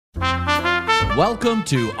Welcome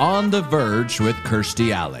to On the Verge with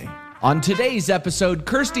Kirstie Alley. On today's episode,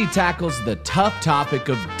 Kirstie tackles the tough topic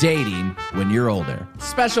of dating when you're older.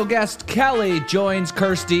 Special guest Kelly joins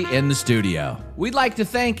Kirstie in the studio. We'd like to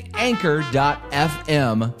thank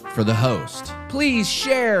Anchor.fm for the host. Please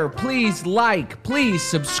share, please like, please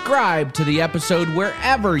subscribe to the episode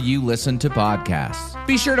wherever you listen to podcasts.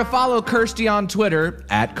 Be sure to follow Kirstie on Twitter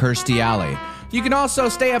at Kirstie Alley. You can also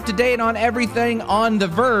stay up to date on everything On The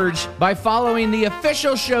Verge by following the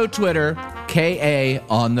official show Twitter, KA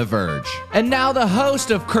On The Verge. And now the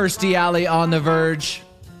host of Kirstie Alley On The Verge,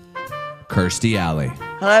 Kirstie Alley.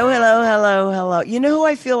 Hello. You know who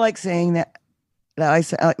I feel like saying that? I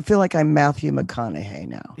feel like I'm Matthew McConaughey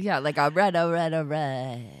now. Yeah, like a red.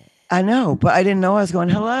 I know, but I didn't know I was going,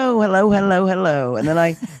 hello. And then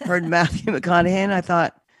I heard Matthew McConaughey and I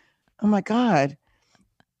thought, oh my God.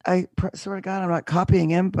 I swear to God, I'm not copying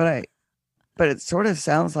him, but it sort of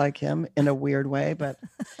sounds like him in a weird way, but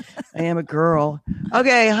I am a girl.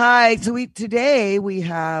 Okay. Hi. So today we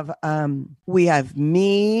have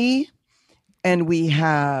me and we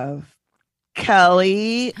have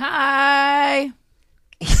Kelly. Hi.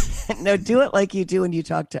 No, do it like you do when you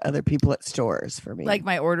talk to other people at stores for me. Like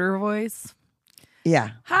my order voice. Yeah.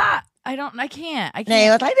 Hi. I can't. Hey,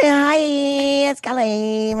 hi, it's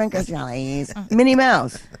Kelly from Kirstie Alley's. Minnie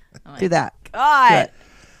Mouse. Oh do that. God.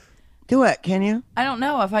 Do it. Can you? I don't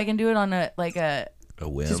know if I can do it on a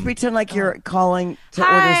whim. Just pretend like you're calling to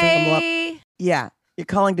order some lumber. Yeah. You're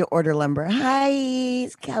calling to order lumber. Hi,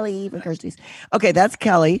 it's Kelly from Kirstie's. Okay, that's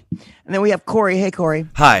Kelly. And then we have Corey. Hey, Corey.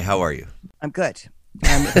 Hi, how are you? I'm good.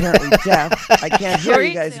 I'm apparently deaf. I can't hear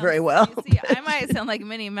you guys very well. See, I might sound like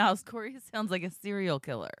Minnie Mouse. Corey sounds like a serial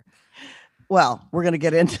killer. Well, we're going to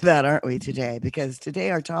get into that, aren't we, today? Because today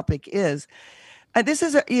our topic is, this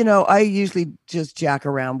is, I usually just jack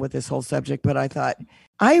around with this whole subject, but I thought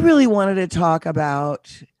I really wanted to talk about,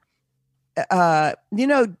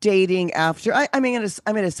 dating after, I'm going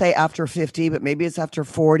to say after 50, but maybe it's after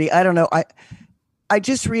 40. I don't know. I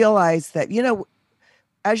just realized that,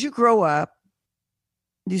 as you grow up,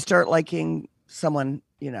 you start liking someone,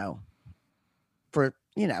 for,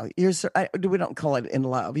 we don't call it in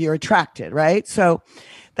love. You're attracted, right? So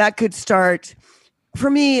that could start,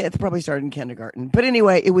 for me, it probably started in kindergarten. But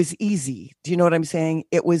anyway, it was easy. Do you know what I'm saying?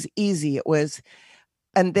 It was easy.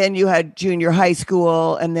 And then you had junior high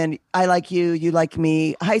school, and then I like you, you like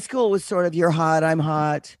me. High school was sort of you're hot, I'm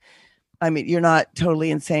hot. I mean, you're not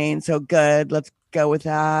totally insane, so good. Let's go with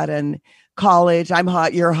that. And college, I'm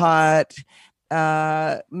hot, you're hot.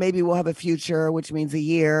 Maybe we'll have a future, which means a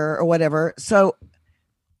year or whatever. So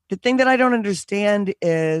the thing that I don't understand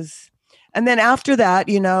is, and then after that,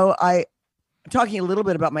 I'm talking a little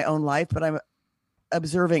bit about my own life, but I'm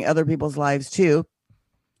observing other people's lives too.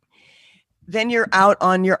 Then you're out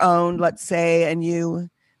on your own, let's say, and you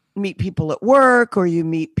meet people at work, or you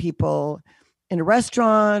meet people in a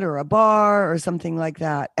restaurant or a bar or something like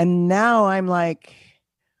that. And now I'm like,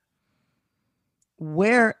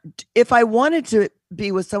 if I wanted to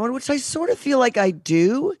be with someone, which I sort of feel like I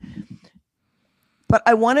do, but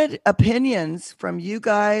I wanted opinions from you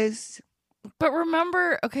guys. But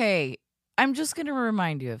remember, okay, I'm just going to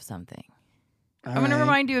remind you of something. I'm going to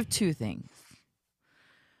remind you of two things.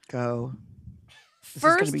 Go.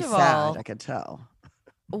 First of all, I can tell.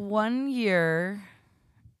 One year,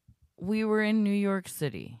 we were in New York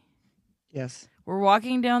City. Yes. We're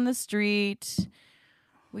walking down the street.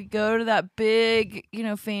 We go to that big,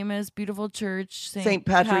 famous, beautiful church, St.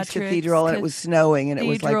 Patrick's Cathedral, and it was snowing, and it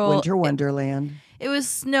was like winter wonderland. It was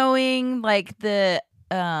snowing, like the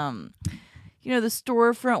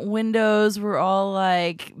storefront windows were all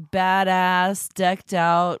like badass, decked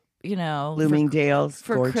out, Bloomingdale's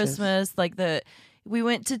for gorgeous. Christmas. We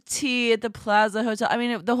went to tea at the Plaza Hotel. I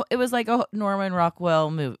mean, it was like a Norman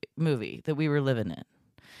Rockwell movie that we were living in.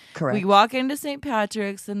 Correct. We walk into St.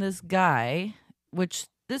 Patrick's, and this guy, which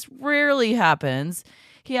this rarely happens,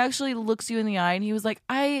 he actually looks you in the eye, and he was like,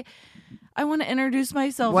 I want to introduce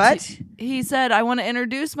myself. What? He said, I want to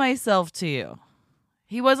introduce myself to you.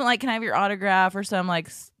 He wasn't like, can I have your autograph or some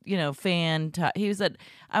fan. He said,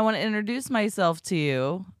 I want to introduce myself to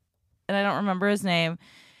you. And I don't remember his name.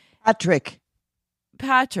 Patrick.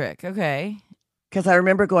 Okay. Because I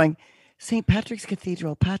remember going, St. Patrick's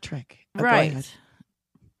Cathedral, Patrick. Oh, right.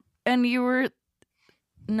 And you were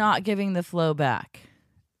not giving the flow back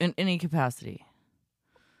in any capacity.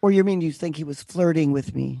 Or you mean you think he was flirting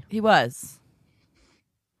with me? He was.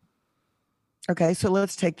 Okay, so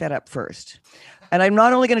let's take that up first. And I'm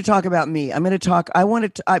not only going to talk about me. I'm going to talk. I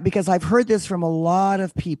wanted to because I've heard this from a lot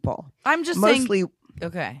of people. I'm just mostly saying,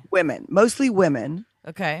 okay, mostly women.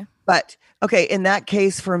 Okay, but okay. In that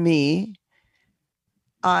case, for me,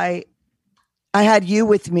 I had you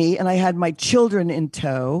with me and I had my children in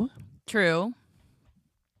tow. True.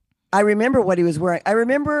 I remember what he was wearing. I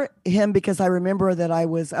remember him because I remember that I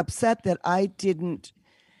was upset that I didn't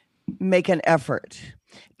make an effort,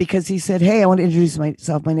 because he said, "Hey, I want to introduce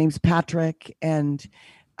myself. My name's Patrick." And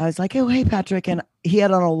I was like, "Oh, hey, Patrick." And he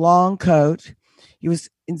had on a long coat. He was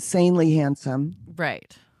insanely handsome.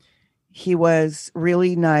 Right. He was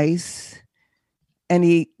really nice. And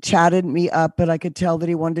he chatted me up, but I could tell that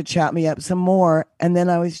he wanted to chat me up some more. And then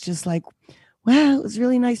I was just like, wow, it was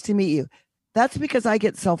really nice to meet you. That's because I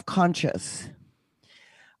get self-conscious.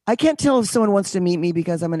 I can't tell if someone wants to meet me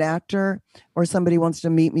because I'm an actor or somebody wants to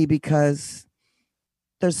meet me because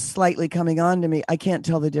they're slightly coming on to me. I can't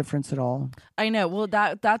tell the difference at all. I know. Well,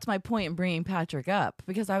 that's my point in bringing Patrick up,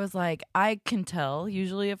 because I was like, I can tell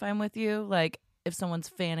usually if I'm with you, like if someone's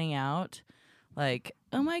fanning out, like,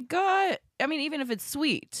 oh my God. I mean, even if it's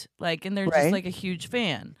sweet, like, and they're Right. just like a huge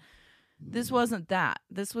fan. This wasn't that.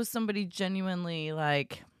 This was somebody genuinely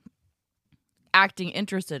like acting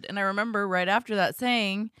interested. And I remember right after that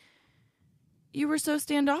saying, you were so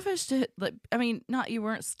standoffish to, like, I mean, not you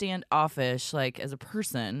weren't standoffish like as a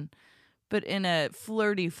person, but in a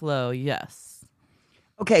flirty flow, yes.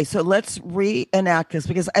 Okay, so let's reenact this,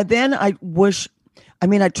 because then I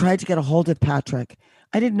tried to get a hold of Patrick.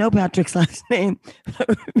 I didn't know Patrick's last name.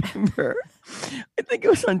 I remember, I think it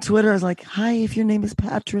was on Twitter. I was like, "Hi, if your name is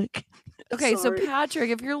Patrick." Okay, Sorry. so Patrick,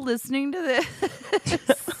 if you're listening to this,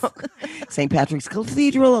 St. Patrick's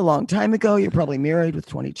Cathedral a long time ago. You're probably married with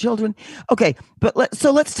 20 children. Okay, but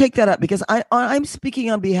let's take that up, because I'm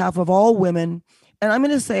speaking on behalf of all women, and I'm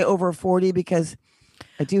going to say over 40, because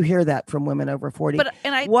I do hear that from women over 40. but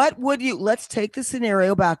What would you? Let's take the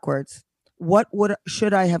scenario backwards. What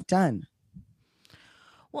should I have done,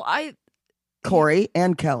 well, Corey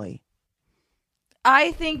and Kelly?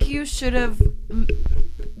 I think you should have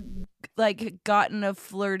like gotten a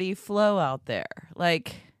flirty flow out there.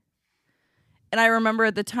 Like, and I remember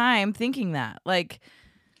at the time thinking that, like,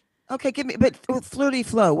 Okay, but flirty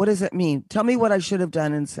flow, what does it mean? Tell me what I should have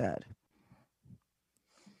done and said.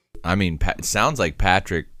 I mean, it sounds like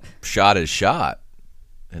Patrick shot his shot.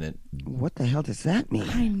 And What the hell does that mean?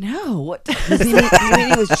 I know what. Does he mean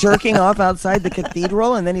he was jerking off outside the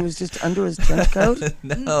cathedral and then he was just under his trench coat?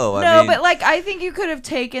 no, I No, mean, but like I think you could have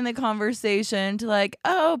taken the conversation to like,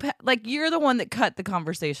 oh, like you're the one that cut the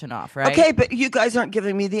conversation off, right? Okay, but you guys aren't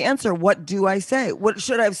giving me the answer. What do I say? What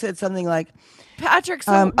should I have said? Something like, Patrick,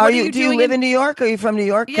 so what "Are are you? Do you doing live in New York? Are you from New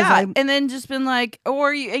York?" 'Cause Yeah, and then just been like,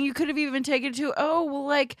 and you could have even taken it to, oh, well,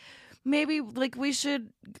 like maybe like we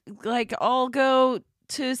should like all go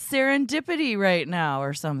to Serendipity right now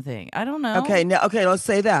or something. I don't know. Okay, let's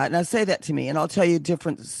say that. Now say that to me, and I'll tell you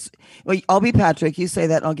different. Well, I'll be Patrick. You say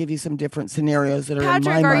that, and I'll give you some different scenarios that are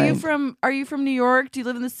Patrick, in my mind. are you from New York? Do you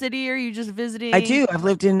live in the city, or are you just visiting? I do.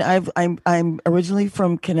 I'm originally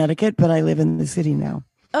from Connecticut, but I live in the city now.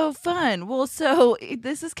 Oh, fun. Well, so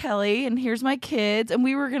this is Kelly, and here's my kids, and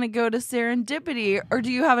we were gonna go to Serendipity. Or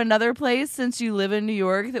do you have another place since you live in New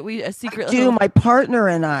York that we a secret? I do. My partner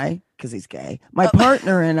and I, because he's gay, my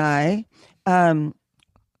partner and I,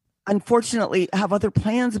 unfortunately, have other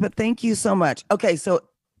plans. But thank you so much. Okay, so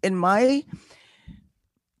the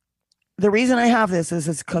reason I have this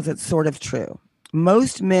is because it's sort of true.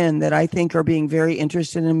 Most men that I think are being very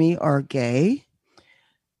interested in me are gay,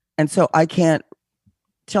 and so I can't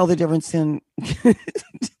tell the difference in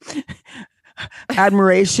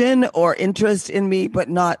admiration or interest in me, but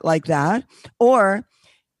not like that. Or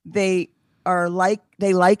they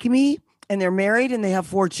like me and they're married and they have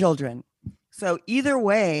 4 children. So either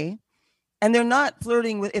way, and they're not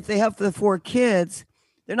flirting with, if they have the 4 kids,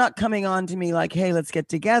 they're not coming on to me like, hey, let's get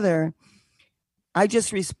together. I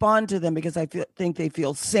just respond to them because I think they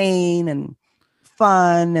feel sane and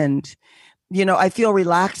fun, and I feel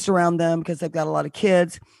relaxed around them because they've got a lot of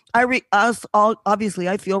kids. Obviously,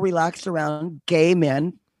 I feel relaxed around gay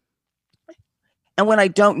men. And when I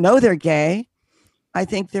don't know they're gay, I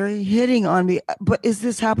think they're hitting on me. But is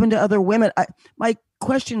this happen to other women? My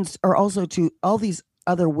questions are also to all these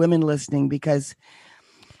other women listening, because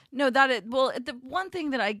No, the one thing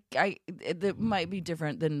that that might be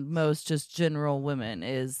different than most just general women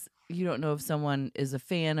is you don't know if someone is a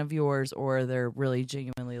fan of yours or they're really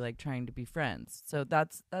genuinely like trying to be friends. So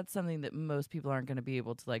that's something that most people aren't going to be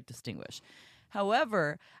able to like distinguish.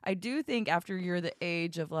 However, I do think after you're the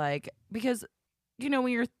age of like, because when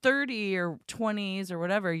you're 30 or 20s or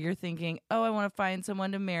whatever, you're thinking, oh, I want to find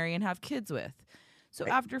someone to marry and have kids with. So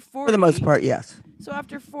after 40, for the most part, yes. So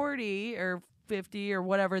after 40 or 50 or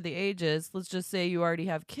whatever the age is, let's just say you already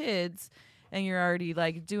have kids and you're already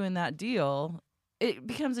like doing that deal, it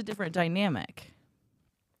becomes a different dynamic.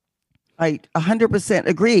 I 100%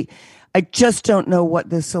 agree. I just don't know what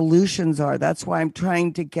the solutions are. That's why I'm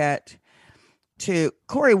trying to get to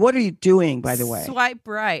Corey. What are you doing, by the way? Swipe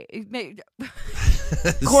right.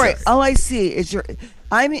 Corey, all I see is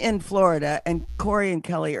I'm in Florida and Corey and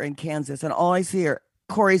Kelly are in Kansas, and all I see are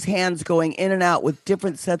Corey's hands going in and out with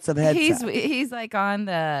different sets of headsets. He's like on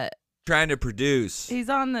the Trying to produce. he's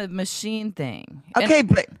on the machine thing. Okay,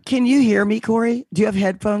 but can you hear me, Corey? Do you have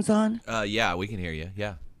headphones on? Yeah, we can hear you.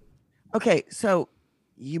 Yeah. Okay, so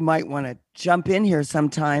you might want to jump in here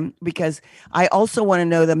sometime because I also want to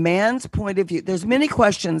know the man's point of view. There's many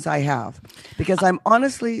questions I have because I'm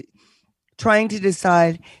honestly trying to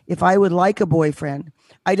decide if I would like a boyfriend.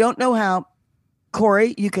 I don't know how.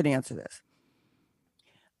 Corey, you can answer this.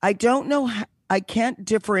 I don't know how, I can't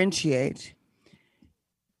differentiate.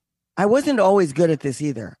 I wasn't always good at this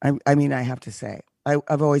either. I mean, I have to say,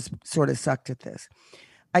 I've always sort of sucked at this.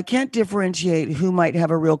 I can't differentiate who might have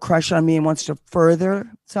a real crush on me and wants to further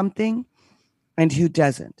something and who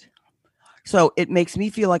doesn't. So it makes me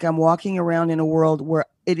feel like I'm walking around in a world where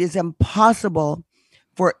it is impossible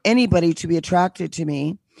for anybody to be attracted to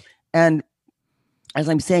me. And as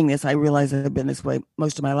I'm saying this, I realize I've been this way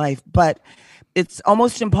most of my life, but it's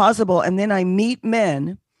almost impossible. And then I meet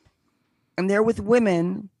men and they're with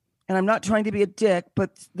women, and I'm not trying to be a dick,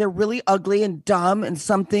 but they're really ugly and dumb and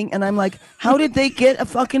something. And I'm like, how did they get a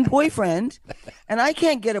fucking boyfriend? And I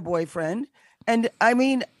can't get a boyfriend. And I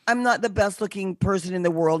mean, I'm not the best looking person in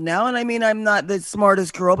the world now. And I mean, I'm not the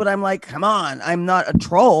smartest girl, but I'm like, come on, I'm not a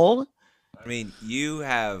troll. I mean, you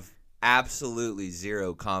have absolutely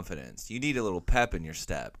zero confidence. You need a little pep in your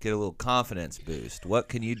step. Get a little confidence boost. What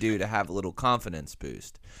can you do to have a little confidence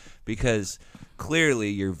boost? Because clearly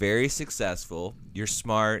you're very successful. You're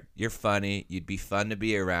smart. You're funny. You'd be fun to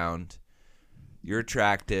be around. You're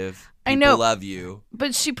attractive. I know. People love you.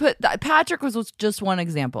 But she put Patrick was just one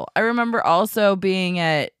example. I remember also being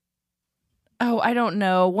at, I don't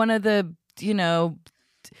know, one of the,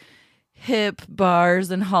 hip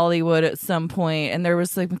bars in Hollywood at some point, and there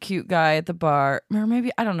was like a cute guy at the bar, or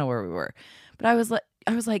maybe I don't know where we were, but I was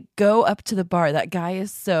like, go up to the bar. That guy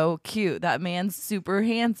is so cute. That man's super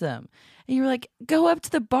handsome. And you were like, go up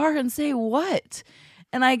to the bar and say what?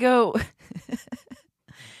 And I go,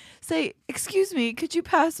 say, excuse me, could you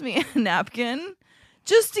pass me a napkin?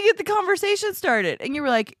 Just to get the conversation started. And you were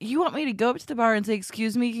like, you want me to go up to the bar and say,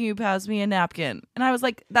 excuse me, can you pass me a napkin? And I was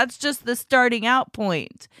like, that's just the starting out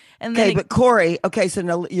point. And then But Corey, okay, so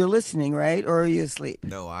now you're listening, right? Or are you asleep?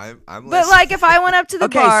 No, I'm listening. But like if I went up to the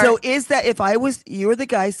bar. So is that you were the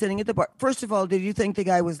guy sitting at the bar. First of all, did you think the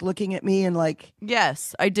guy was looking at me and like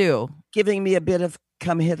Yes, I do. giving me a bit of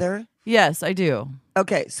come hither? Yes, I do.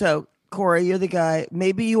 Okay, so Corey, you're the guy.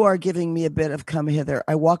 Maybe you are giving me a bit of come hither.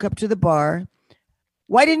 I walk up to the bar.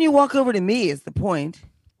 Why didn't you walk over to me is the point.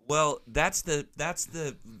 Well, that's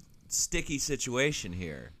the sticky situation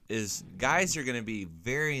here. Is guys are going to be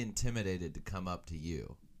very intimidated to come up to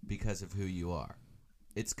you because of who you are.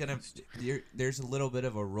 It's going to there's a little bit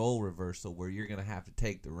of a role reversal where you're going to have to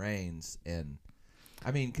take the reins. And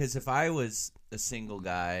I mean, because if I was a single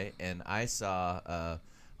guy and I saw a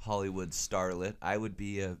Hollywood starlet, I would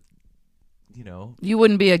be you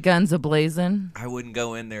wouldn't be a guns a-blazing. I wouldn't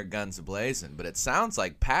go in there guns a-blazing, but it sounds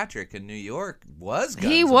like Patrick in New York was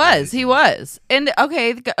guns He was. And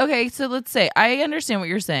okay, so let's say I understand what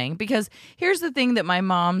you're saying, because here's the thing that my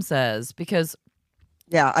mom says, because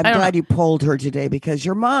yeah, I'm glad you polled her today, because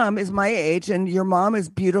your mom is my age and your mom is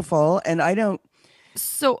beautiful, and I don't.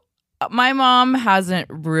 So my mom hasn't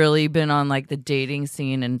really been on like the dating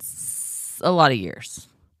scene in a lot of years.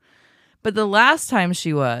 But the last time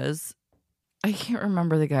she was, I can't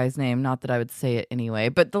remember the guy's name. Not that I would say it anyway.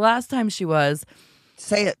 But the last time she was.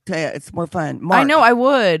 Say it. It's more fun. Mark. I know I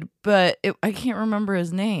would, but I can't remember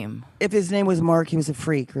his name. If his name was Mark, he was a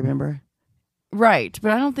freak, remember? Right.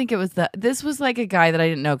 But I don't think it was that. This was like a guy that I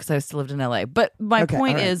didn't know because I still lived in LA. But my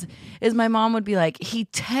point is my mom would be like, he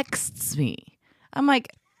texts me. I'm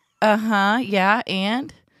like, yeah,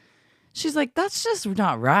 and? She's like, that's just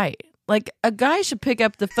not right. Like, a guy should pick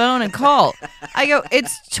up the phone and call. I go,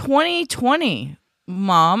 it's 2020,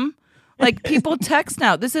 Mom. Like, people text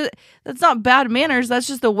now. That's not bad manners. That's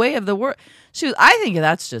just the way of the world. I think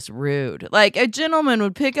that's just rude. Like, a gentleman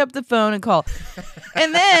would pick up the phone and call.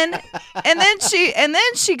 And then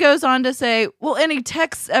she goes on to say, well, and he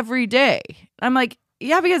texts every day. I'm like,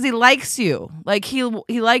 yeah, because he likes you. Like, he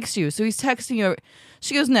likes you. So he's texting you.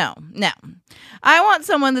 She goes, no. I want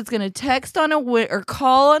someone that's going to text on or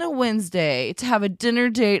call on a Wednesday to have a dinner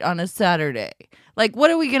date on a Saturday. Like, what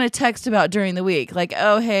are we going to text about during the week? Like,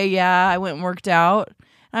 oh, hey, yeah, I went and worked out.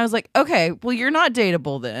 And I was like, okay, well, you're not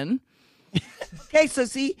dateable then. Okay, so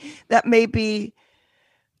see, that may be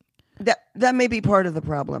part of the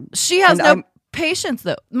problem. She has And no patience,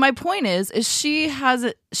 though. My point is she has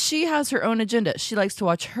her own agenda. She likes to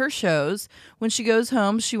watch her shows. When she goes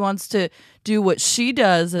home, she wants to do what she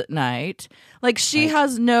does at night. Like, she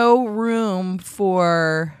has no room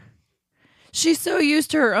for. She's so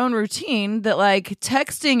used to her own routine that, like,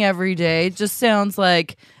 texting every day just sounds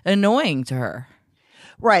like annoying to her.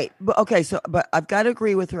 Right. But okay, but I've got to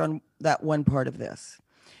agree with her on that one part of this,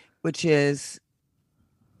 which is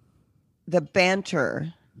the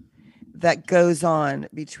banter that goes on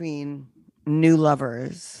between new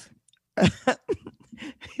lovers.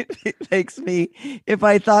 It makes me, if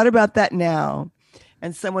I thought about that now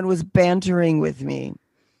and someone was bantering with me,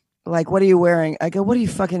 like, what are you wearing? I go, what do you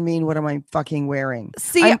fucking mean? What am I fucking wearing?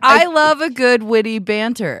 See, I love a good witty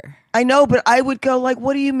banter. I know, but I would go like,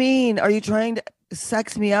 what do you mean? Are you trying to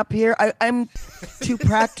sex me up here? I'm too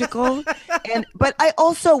practical. But I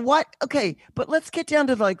also okay, but let's get down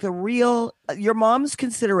to like the real, your mom's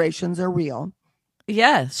considerations are real.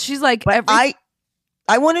 Yes. She's like, but I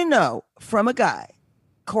want to know from a guy,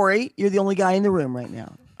 Corey, you're the only guy in the room right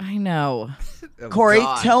now. I know. Corey,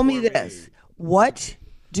 tell me this. What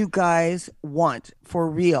do guys want for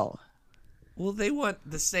real? Well, they want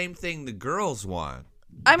the same thing the girls want.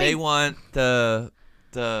 I mean, they want to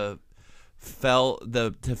feel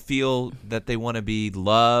that they want to be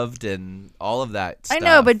loved and all of that stuff. I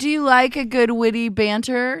know, but do you like a good witty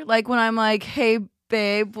banter? Like when I'm like, "Hey,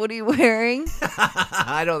 babe, what are you wearing?"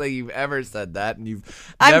 I don't think you've ever said that, and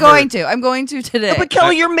I'm going to today. No, but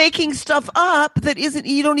Kelly, you're making stuff up that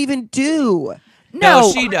you don't even do.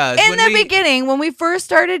 No, she does. In the beginning, when we first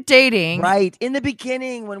started dating. Right. In the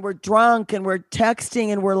beginning, when we're drunk and we're texting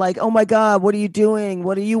and we're like, oh my God, what are you doing?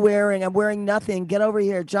 What are you wearing? I'm wearing nothing. Get over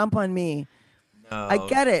here. Jump on me. No, I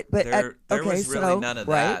get it. But there was really none of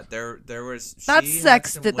that. There was. That's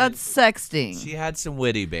sexting. She had some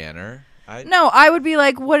witty banter. No, I would be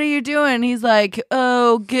like, what are you doing? He's like,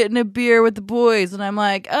 oh, getting a beer with the boys. And I'm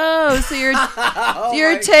like, oh, so you're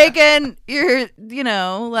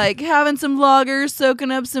like having some loggers,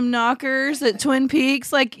 soaking up some knockers at Twin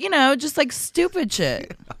Peaks. Like, just like stupid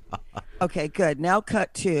shit. Okay, good. Now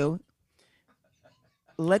cut to,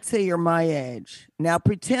 let's say you're my age. Now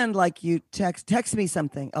pretend like you text me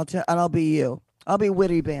something. I'll be you. I'll be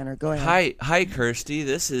witty banner. Go ahead. Hi, Kirsty.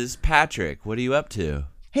 This is Patrick. What are you up to?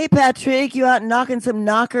 Hey, Patrick, you out knocking some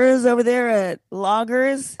knockers over there at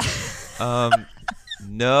Loggers?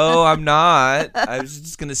 No, I'm not. I was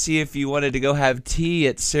just going to see if you wanted to go have tea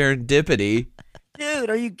at Serendipity. Dude,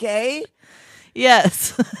 are you gay?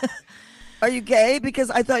 Yes. Are you gay? Because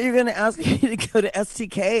I thought you were going to ask me to go to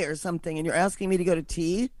STK or something, and you're asking me to go to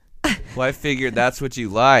tea? Well, I figured that's what you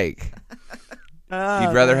like. Oh,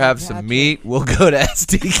 You'd rather have Patrick. some meat? We'll go to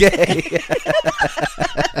STK.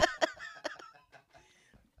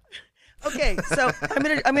 Okay, so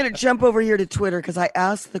I'm gonna jump over here to Twitter because I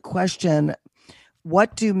asked the question,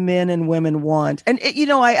 what do men and women want? And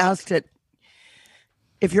I asked it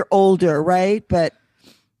if you're older, right? But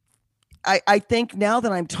I think now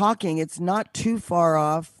that I'm talking, it's not too far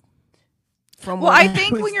off from. Well, I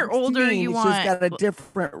think when you're older, you want. It's just got a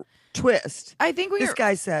different twist. I think this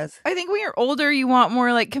guy says. I think when you're older, you want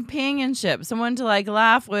more like companionship, someone to like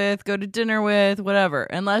laugh with, go to dinner with, whatever.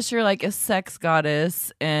 Unless you're like a sex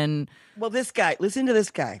goddess and. Well, this guy, listen to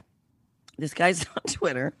this guy. This guy's on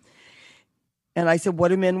Twitter. And I said, what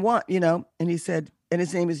do men want? And he said, and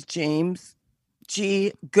his name is James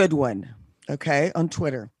G. Goodwin. Okay, on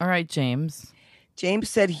Twitter. All right, James. James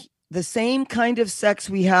said the same kind of sex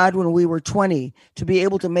we had when we were 20, to be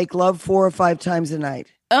able to make love 4 or 5 times a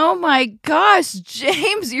night. Oh my gosh,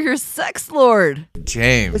 James, you're a sex lord.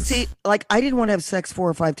 James. But see, like, I didn't want to have sex 4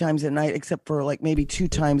 or 5 times a night, except for like maybe 2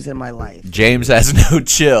 times in my life. James has no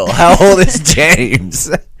chill. How old is James?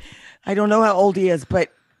 I don't know how old he is, but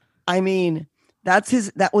I mean,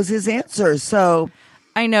 that was his answer. So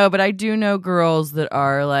I know, but I do know girls that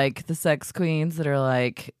are like the sex queens that are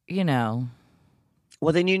like,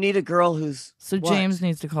 Well, then you need a girl who's. So what? James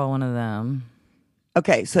needs to call one of them.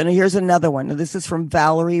 Okay, so now here's another one. Now, this is from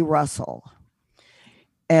Valerie Russell.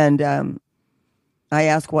 And I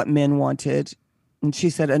asked what men wanted, and she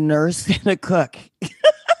said a nurse and a cook.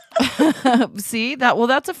 See,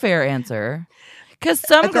 that's a fair answer. Because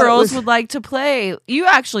some girls would like to play. You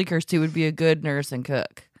actually, Kirsty, would be a good nurse and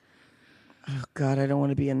cook. Oh, God, I don't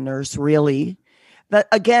want to be a nurse, really. That,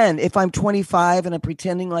 again, if I'm 25 and I'm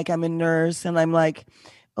pretending like I'm a nurse and I'm like,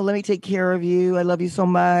 oh, let me take care of you. I love you so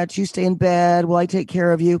much. You stay in bed while I take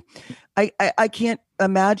care of you. I can't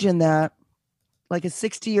imagine that. Like a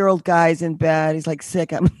 60-year-old guy's in bed. He's like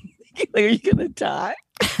sick. Like, are you gonna die?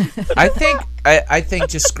 I think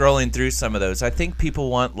just scrolling through some of those, I think people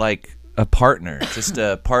want like a partner, just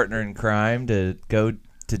a partner in crime to go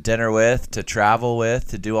to dinner with, to travel with,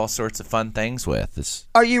 to do all sorts of fun things with.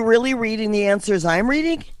 Are you really reading the answers I'm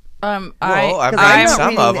reading? I've I'm read not some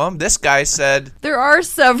reading of it. them. This guy said, There are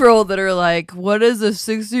several that are like, what does a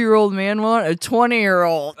 60-year-old man want? A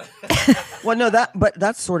 20-year-old. Well, no, but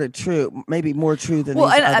that's sort of true. Maybe more true than Well,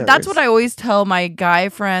 these and others. that's what I always tell my guy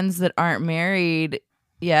friends that aren't married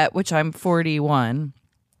yet, which I'm 41.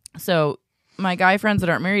 So my guy friends that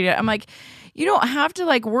aren't married yet, I'm like, you don't have to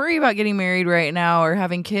like worry about getting married right now or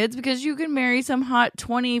having kids because you can marry some hot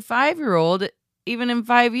 25-year-old even in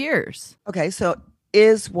 5 years. Okay, so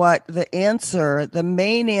is what the answer, the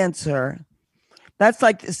main answer, that's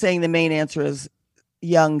like saying the main answer is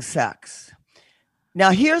young sex.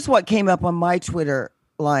 Now, here's what came up on my Twitter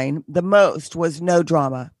line the most was no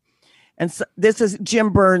drama. And so, this is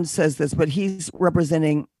Jim Burns says this, but he's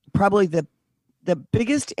representing probably the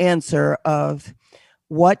biggest answer of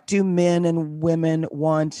what do men and women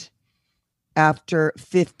want after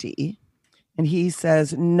 50? And he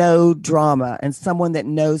says no drama, and someone that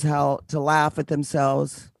knows how to laugh at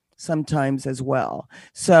themselves sometimes as well.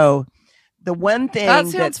 So the one thing That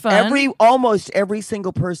sounds fun. almost every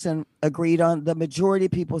single person agreed on, the majority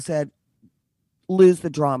of people said lose the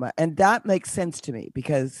drama. And that makes sense to me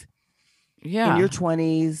because Yeah. in your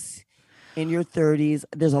 20s, in your 30s,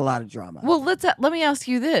 there's a lot of drama. Well, let me ask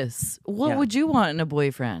you this: what Yeah. would you want in a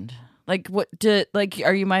boyfriend? Like,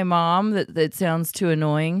 are you my mom that sounds too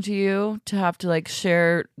annoying to you to have to like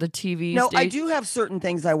share the TV? No, I station? do have certain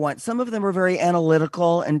things I want. Some of them are very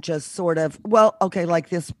analytical and just sort of, well, okay, like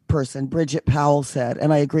this person, Bridget Powell said,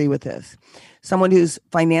 and I agree with this. Someone who's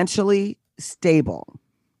financially stable.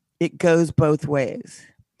 It goes both ways.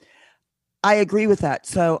 I agree with that.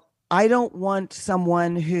 So I don't want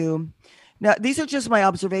someone who, now these are just my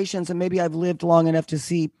observations, and maybe I've lived long enough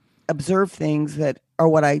to observe things that are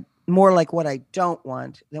more like what I don't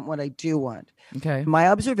want than what I do want. Okay. My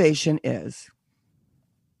observation is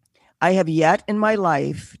I have yet in my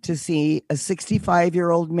life to see a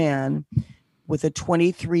 65-year-old man with a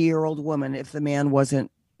 23-year-old woman if the man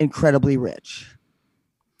wasn't incredibly rich.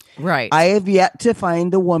 Right. I have yet to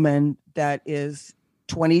find the woman that is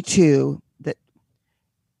 22 that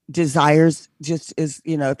desires just is,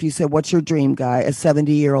 if you said, what's your dream guy? A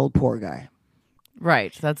 70-year-old poor guy.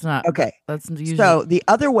 Right. That's not Okay. That's usually So the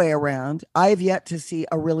other way around, I've yet to see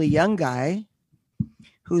a really young guy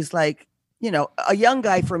who's like, a young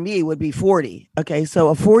guy for me would be 40. Okay. So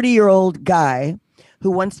a 40-year-old guy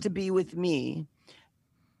who wants to be with me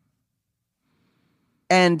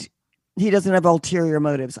and he doesn't have ulterior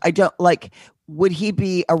motives. I don't like, would he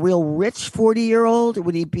be a real rich 40-year-old?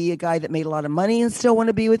 Would he be a guy that made a lot of money and still want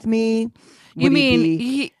to be with me? You Would mean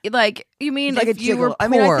he be, like if you were poor? I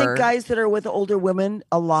mean, I think guys that are with older women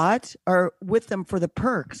a lot are with them for the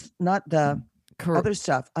perks, not the other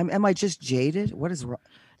stuff. Am I just jaded? What is wrong?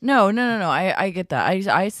 No. I get that.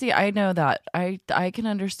 I see. I know that. I can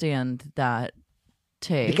understand that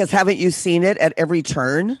take. Because haven't you seen it at every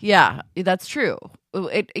turn? Yeah, that's true.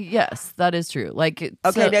 Yes, that is true. Like,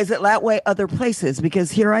 Okay, is it that way other places?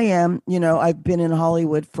 Because here I am, I've been in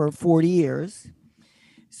Hollywood for 40 years.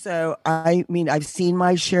 So, I mean, I've seen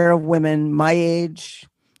my share of women my age,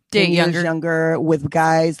 date 10 years younger, with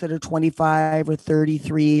guys that are 25 or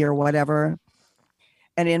 33 or whatever.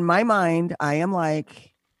 And in my mind, I am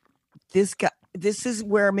like, this guy, this is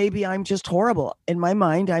where maybe I'm just horrible. In my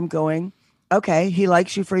mind, I'm going, okay, he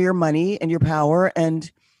likes you for your money and your power, and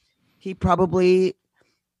he probably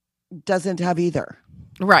doesn't have either.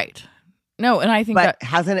 Right. No, and I think But that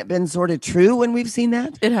hasn't it been sort of true when we've seen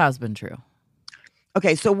that? it has been true.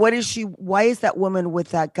 Okay, so why is that woman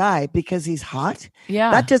with that guy? Because he's hot?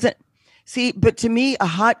 Yeah. That doesn't, see, but to me, a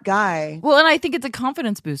hot guy. Well, and I think it's a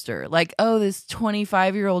confidence booster. Like, oh, this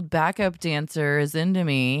 25-year-old backup dancer is into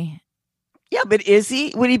me. Yeah, but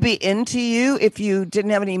would he be into you if you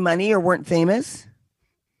didn't have any money or weren't famous?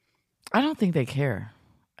 I don't think they care.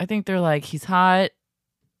 I think they're like, he's hot,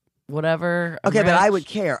 whatever. I'm Okay, but I rich. would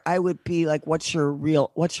care. I would be like, what's your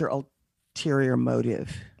ulterior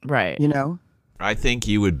motive? Right. I think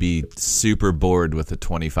you would be super bored with a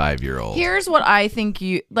 25-year-old. Here's what I think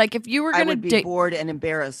you like. If you were I gonna would be date, bored and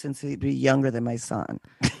embarrassed since he'd be younger than my son.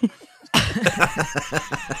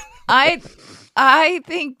 I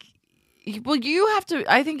think. Well, you have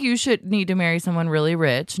to. I think you should need to marry someone really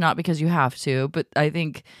rich, not because you have to, but I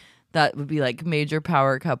think that would be like major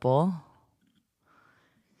power couple.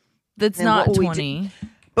 That's And not what will we 20.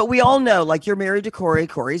 But we all know, like you're married to Corey,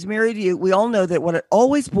 Corey's married to you. We all know that what it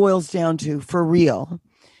always boils down to, for real,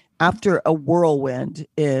 after a whirlwind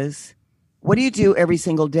is, what do you do every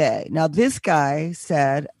single day? Now, this guy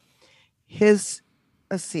said his,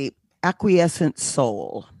 acquiescent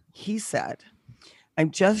soul. He said,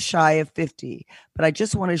 I'm just shy of 50, but I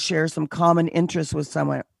just want to share some common interests with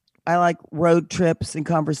someone. I like road trips and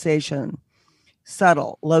conversation,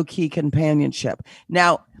 subtle, low-key companionship.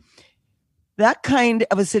 Now, that kind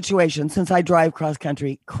of a situation, since I drive cross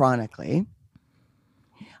country chronically,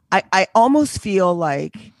 I almost feel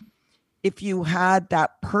like if you had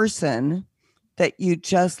that person that you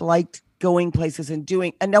just liked going places and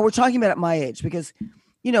doing, and now we're talking about at my age, because,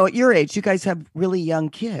 you know, at your age, you guys have really young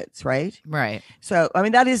kids, right? Right. So, I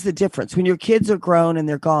mean, that is the difference. When your kids are grown and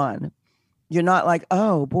they're gone, you're not like,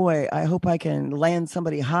 oh boy, I hope I can land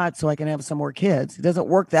somebody hot so I can have some more kids. It doesn't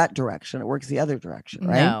work that direction. It works the other direction,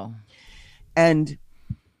 right? No. And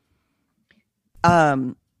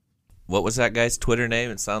What was that guy's Twitter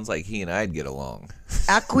name? It sounds like he and I'd get along.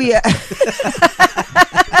 I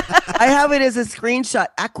have it as a screenshot.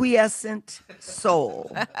 Acquiescent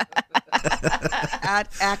soul. And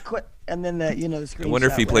then the screenshot. I wonder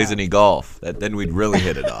if he plays any golf. Then we'd really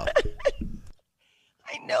hit it off.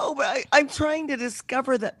 I know, but I'm trying to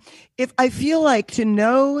discover that. If I feel like to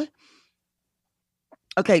know.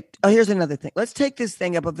 Okay, here's another thing. Let's take this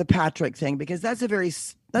thing up of the Patrick thing, because that's a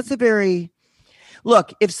very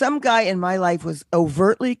look, if some guy in my life was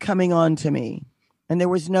overtly coming on to me and there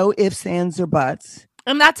was no ifs, ands, or buts.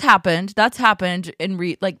 And that's happened. That's happened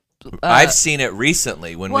in I've seen it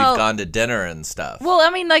recently when we've gone to dinner and stuff. Well,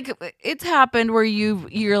 I mean, like, it's happened where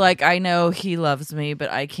you're like, I know he loves me,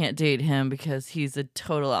 but I can't date him because he's a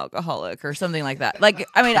total alcoholic or something like that. Like,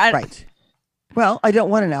 I mean, right. Well, I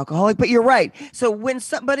don't want an alcoholic, but you're right. So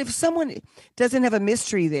but if someone doesn't have a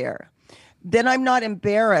mystery there, then I'm not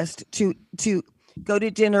embarrassed to go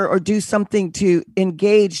to dinner or do something to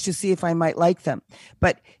engage to see if I might like them.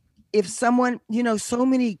 But if someone, so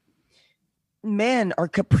many men are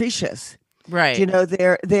capricious, right?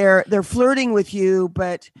 They're flirting with you,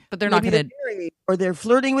 but they're not going to, or they're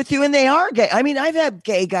flirting with you and they are gay. I mean, I've had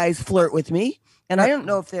gay guys flirt with me, and I don't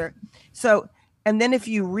know if they're so. And then if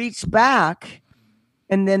you reach back,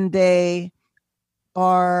 and then they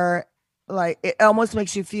are like, it almost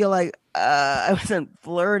makes you feel like I wasn't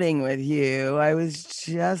flirting with you. I was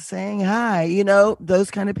just saying hi. Those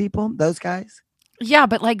kind of people, those guys. Yeah,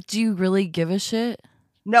 but like, do you really give a shit?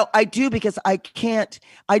 No, I do, because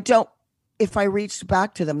if I reached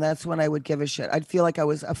back to them, that's when I would give a shit. I'd feel like I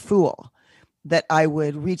was a fool that I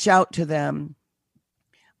would reach out to them.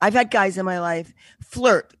 I've had guys in my life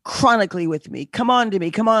flirt chronically with me. Come on to me.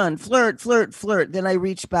 Come on. Flirt, flirt, flirt. Then I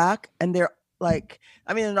reach back and they're like,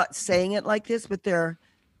 I mean, they're not saying it like this, but they're,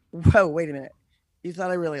 whoa, wait a minute. You thought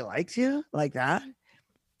I really liked you like that?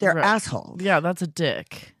 They're assholes. Yeah, that's a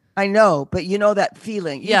dick. I know, but that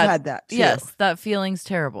feeling. You've had that too. Yes, that feeling's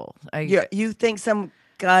terrible. You think some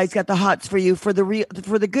guys got the hots for you for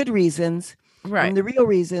the good reasons. Right. And the real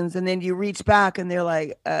reasons, and then you reach back and they're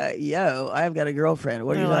like, yo, I've got a girlfriend.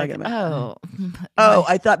 What are you talking about? Oh,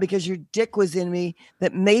 I thought because your dick was in me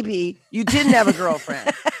that maybe you didn't have a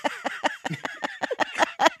girlfriend.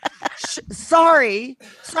 Sorry,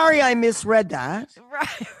 I misread that.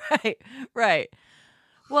 Right.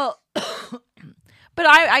 Well, but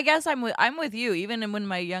I guess I'm with you. Even in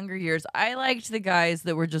my younger years, I liked the guys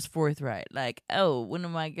that were just forthright. Like, oh, when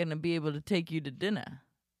am I going to be able to take you to dinner?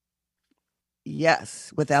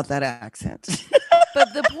 Yes, without that accent.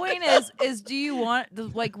 But the point is do you want,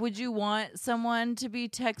 would you want someone to be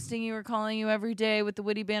texting you or calling you every day with the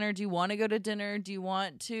witty banter? Do you want to go to dinner? Do you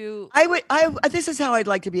want to? This is how I'd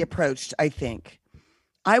like to be approached, I think.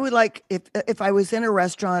 I would like, if I was in a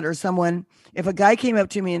restaurant or if a guy came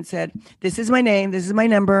up to me and said, this is my name, this is my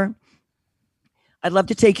number, I'd love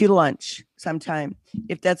to take you to lunch sometime.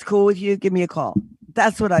 If that's cool with you, give me a call.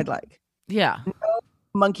 That's what I'd like. Yeah.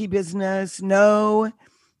 Monkey business, no,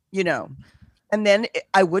 and then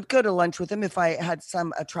I would go to lunch with him if I had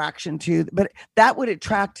some attraction to, but that would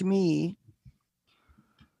attract me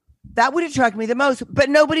the most, but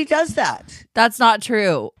nobody does that. That's not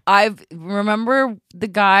true. Remember the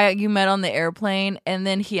guy you met on the airplane and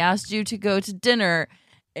then he asked you to go to dinner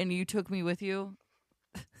and you took me with you?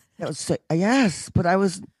 That was yes, but I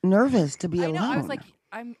was nervous to be alone. I was like,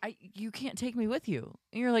 you can't take me with you.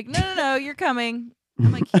 And you're like, no, you're coming.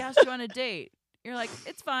 I'm like, he asked you on a date. You're like,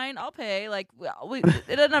 it's fine, I'll pay. Like,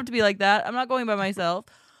 it doesn't have to be like that. I'm not going by myself.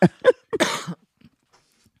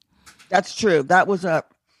 That's true.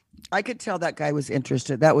 I could tell that guy was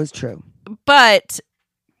interested. That was true. But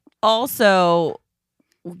also,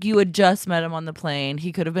 you had just met him on the plane.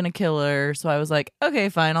 He could have been a killer. So I was like, okay,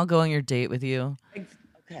 fine, I'll go on your date with you.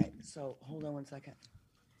 Okay, so hold on one second.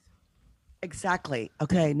 Exactly.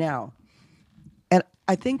 Okay, now, and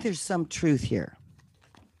I think there's some truth here.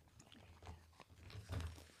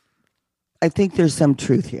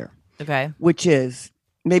 Okay. Which is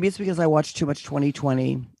maybe it's because I watched too much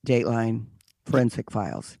 2020, Dateline, Forensic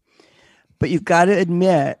Files. But you've got to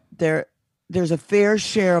admit there's a fair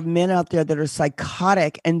share of men out there that are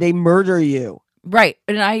psychotic and they murder you. Right.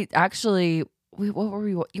 And I actually, what were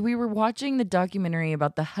we? We were watching the documentary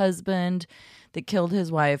about the husband that killed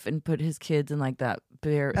his wife and put his kids in like that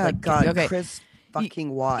bear. Oh, like, God, okay. Chris fucking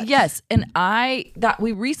Watts. Yes, and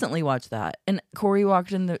we recently watched that, and Corey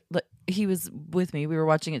walked in he was with me. We were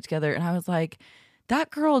watching it together, and I was like, that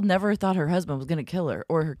girl never thought her husband was gonna kill her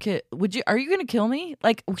or her kid. Are you gonna kill me?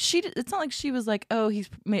 Like it's not like she was like, oh,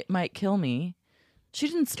 might kill me. She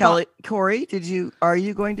didn't spot. Corey, are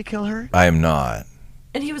you going to kill her? I am not.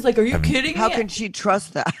 And he was like, are you kidding me? How can she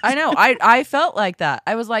trust that? I know. I felt like that.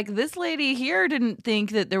 I was like, this lady here didn't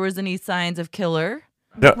think that there was any signs of killer.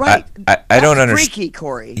 No, right. I don't understand. Freaky,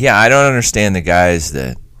 Corey. Yeah, I don't understand the guys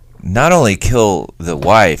that not only kill the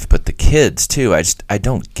wife but the kids too. I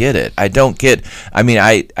don't get it. I mean,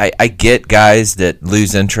 I get guys that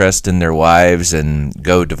lose interest in their wives and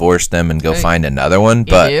go divorce them and go find another one.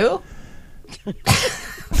 But you?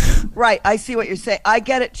 Right, I see what you're saying. I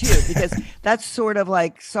get it too, because that's sort of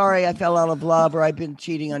like, sorry, I fell out of love, or I've been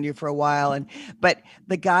cheating on you for a while. But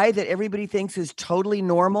the guy that everybody thinks is totally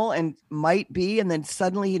normal and might be, and then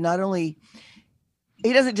suddenly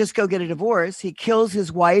he doesn't just go get a divorce, he kills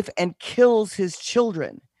his wife and kills his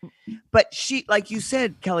children. But she, like you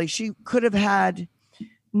said, Kelly, she could have had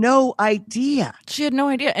no idea. She had no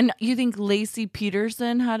idea. And you think Lacey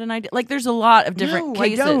Peterson had an idea? Like, there's a lot of different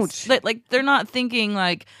cases. I don't. Like, they're not thinking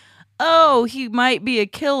like, oh, he might be a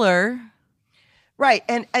killer. Right.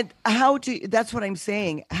 And that's what I'm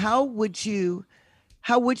saying. How would you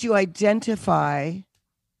identify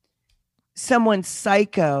someone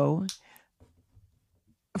psycho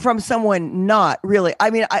from someone not really? I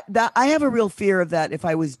mean, I have a real fear of that if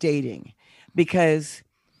I was dating, because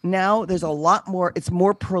now there's a lot more, it's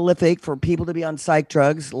more prolific for people to be on psych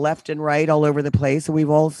drugs left and right all over the place. And we've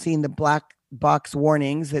all seen the black box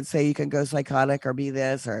warnings that say you can go psychotic or be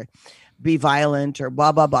this or be violent or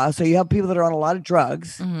blah, blah, blah. So you have people that are on a lot of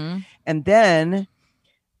drugs. Mm-hmm. And then,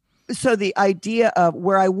 so the idea of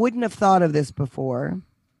where I wouldn't have thought of this before,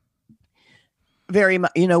 very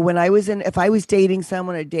much, if I was dating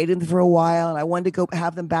someone, I dated them for a while and I wanted to go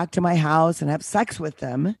have them back to my house and have sex with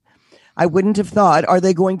them, I wouldn't have thought, are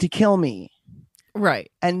they going to kill me?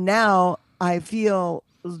 Right. And now I feel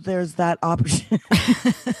there's that option.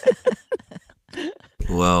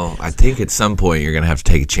 well, I think at some point you're going to have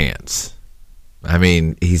to take a chance. I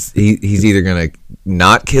mean, he's either going to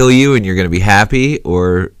not kill you and you're going to be happy,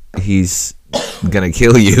 or he's going to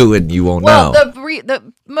kill you and you won't know.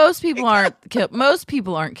 Most people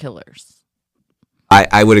aren't killers.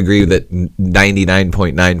 I would agree that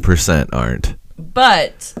 99.9% aren't.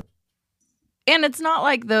 But and it's not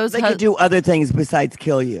like those they could do other things besides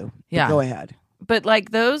kill you. Yeah. Go ahead. But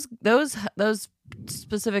like those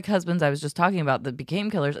specific husbands I was just talking about that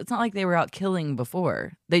became killers, it's not like they were out killing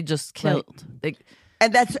before. They just killed. Right.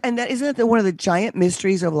 And isn't that one of the giant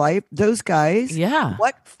mysteries of life? Those guys, yeah.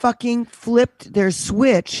 What fucking flipped their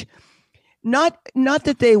switch? Not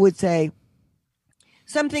that they would say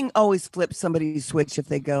something always flips somebody's switch if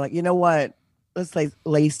they go like, you know what? Let's say,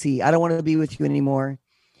 Lacey, I don't want to be with you anymore.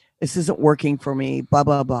 This isn't working for me. Blah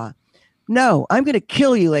blah blah. No, I'm going to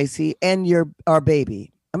kill you, Lacey, and our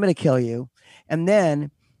baby. I'm going to kill you. And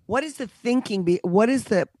then, what is the thinking? What's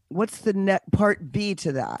the net part B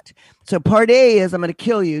to that? So part A is I'm going to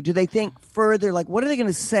kill you. Do they think further? Like, what are they going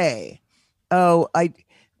to say? Oh,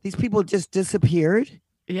 these people just disappeared.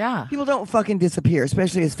 Yeah, people don't fucking disappear,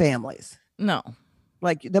 especially as families. No,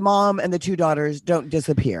 like the mom and the two daughters don't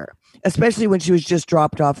disappear, especially when she was just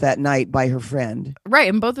dropped off that night by her friend. Right,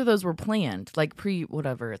 and both of those were planned, like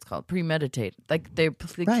premeditated. Like they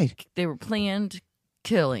were planned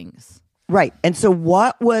killings. Right. And so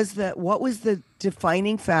what was the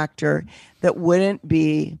defining factor that wouldn't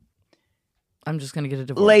be I'm just going to get a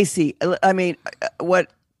divorce? Lacey. I mean,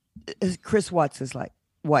 what is Chris Watts'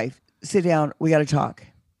 wife? Sit down. We got to talk.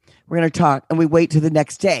 We're going to talk. And we wait till the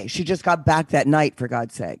next day. She just got back that night, for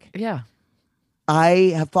God's sake. Yeah.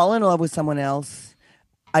 I have fallen in love with someone else.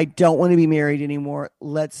 I don't want to be married anymore.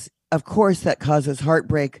 Of course that causes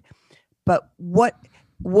heartbreak. But what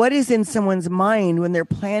is in someone's mind when they're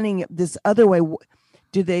planning this other way?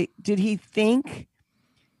 Did he think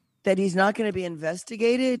that he's not going to be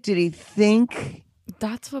investigated? Did he think?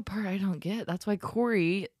 That's what part I don't get. That's why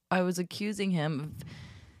Corey, I was accusing him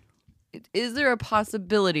of, is there a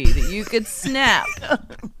possibility that you could snap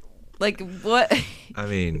Like what? I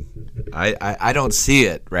mean, I don't see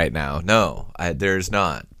it right now. No, there's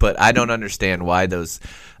not. But I don't understand why those.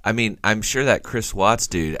 I mean, I'm sure that Chris Watts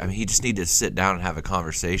dude. I mean, he just needed to sit down and have a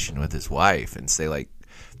conversation with his wife and say like,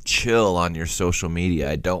 chill on your social media.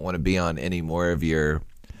 I don't want to be on any more of your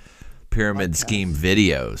pyramid scheme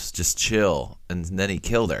videos. Just chill. And then he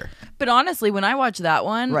killed her. But honestly, when I watched that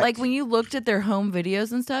one, Right. like when you looked at their home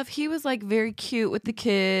videos and stuff, he was like very cute with the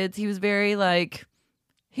kids. He was very like.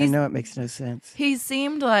 I know it makes no sense. He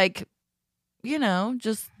seemed like,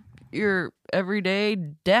 just your everyday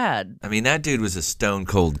dad. I mean, that dude was a stone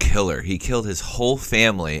cold killer. He killed his whole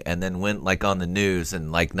family and then went like on the news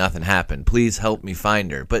and like nothing happened. Please help me find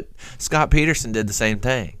her. But Scott Peterson did the same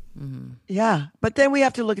thing. Yeah, but then we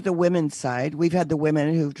have to look at the women's side. We've had the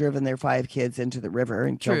women who've driven their 5 kids into the river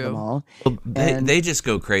and killed True. them all. Well, And- they just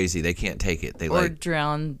go crazy. They can't take it. They Or like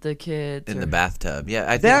drown the kids. in or- the bathtub. Yeah,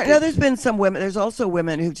 I think There's been some women. There's also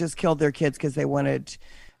women who've just killed their kids because they wanted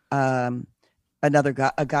another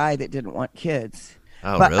guy, a guy that didn't want kids.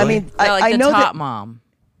 Oh, but really? I mean, Yeah, like I the know top that. mom.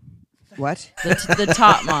 What? The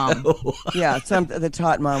top mom. Yeah, the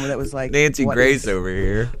tot mom that was like Nancy what Grace is- over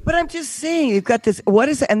here. But I'm just saying, you've got this. What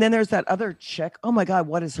is it? And then there's that other chick. Oh my God,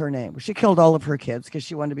 what is her name? She killed all of her kids because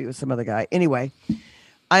she wanted to be with some other guy. Anyway,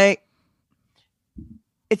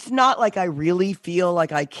 it's not like I really feel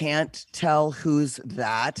like I can't tell who's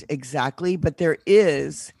that exactly, but there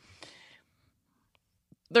is.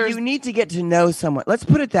 There's You need to get to know someone. Let's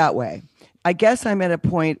put it that way. I guess I'm at a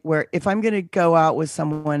point where if I'm going to go out with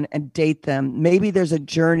someone and date them, maybe there's a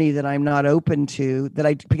journey that I'm not open to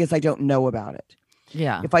because I don't know about it.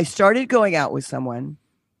 yeah. If I started going out with someone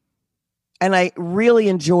and I really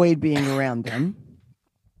enjoyed being around them.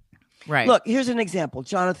 Right. Look, here's an example.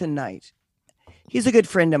 Jonathan Knight. He's a good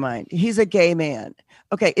friend of mine. He's a gay man.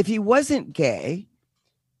 Okay, if he wasn't gay,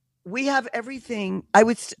 we have everything. I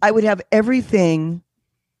would have everything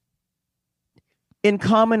in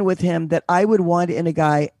common with him that I would want in a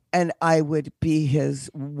guy, and I would be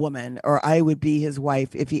his woman or I would be his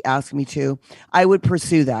wife if he asked me to. I would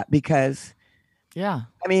pursue that because Yeah.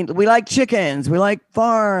 I mean, we like chickens, we like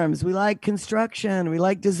farms, we like construction, we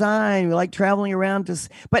like design, we like traveling around,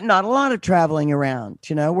 but not a lot of traveling around.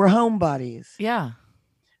 We're homebodies. Yeah.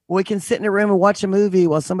 We can sit in a room and watch a movie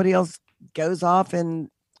while somebody else goes off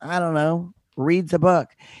and, I don't know, reads a book.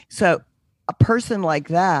 So a person like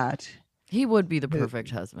that, He would be the perfect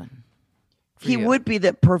husband. for he you. would be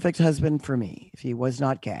the perfect husband for me if he was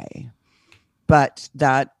not gay. But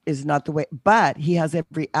that is not the way. But he has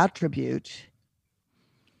every attribute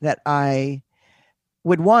that I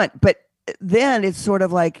would want. But then it's sort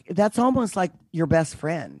of like, that's almost like your best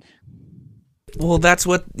friend. Well, that's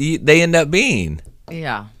what they end up being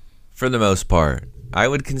Yeah. for the most part. I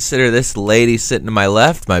would consider this lady sitting to my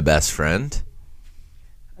left my best friend.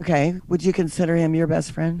 Okay. Would you consider him your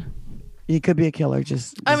best friend? He could be a killer.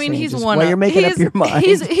 I mean, saying, he's just one. while Of, you're making he's, up your mind.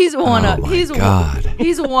 He's one Oh of. my He's God.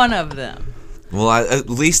 He's one of them. Well, at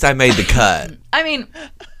least I made the cut. I mean,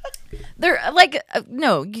 they're like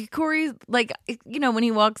no Corey. Like when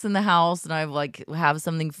he walks in the house and I have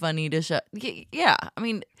something funny to show. Yeah, I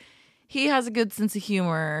mean, he has a good sense of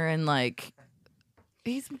humor and like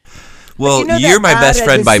he's Well, You know you're that my best added-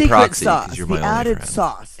 friend the by secret proxy sauce, because you're the my only added friend.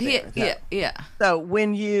 sauce. there. yeah. So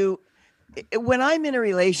when I'm in a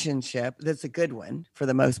relationship that's a good one for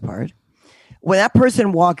the most part, when that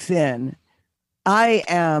person walks in, I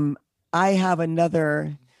have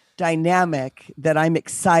another dynamic that I'm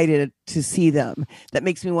excited to see them that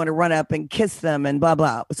makes me want to run up and kiss them and blah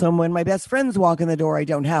blah. So when my best friends walk in the door, I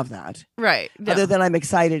don't have that. Right. Yeah. Other than I'm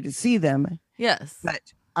excited to see them. Yes. But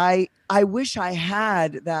I wish I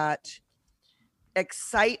had that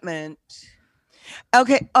excitement.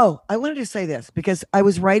 Okay. Oh, I wanted to say this because I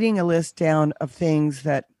was writing a list down of things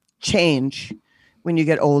that change when you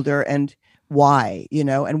get older and why,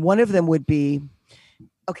 and one of them would be,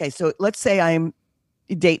 okay, so let's say I'm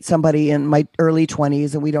date somebody in my early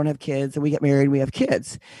 20s and we don't have kids and we get married and we have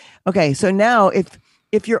kids. Okay. So now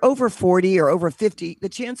if you're over 40 or over 50, the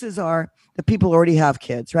chances are that people already have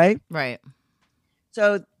kids, right? Right.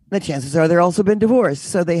 So the chances are they're also been divorced.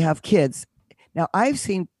 So they have kids. Now I've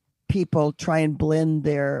seen people try and blend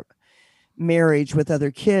their marriage with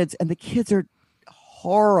other kids and the kids are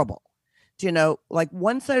horrible. Like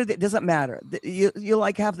one side of it doesn't matter. You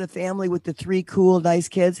like have the family with the 3 cool, nice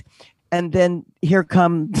kids. And then here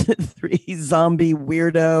come the 3 zombie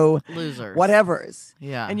weirdo Losers. whatevers.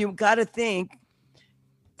 Yeah. And you've got to think,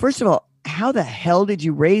 first of all, how the hell did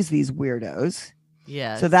you raise these weirdos?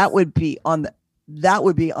 Yeah. So that would be on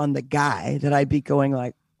the guy that I'd be going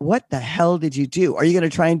like, what the hell did you do? Are you going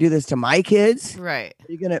to try and do this to my kids? right.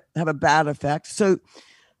 Are you going to have a bad effect? So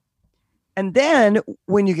And then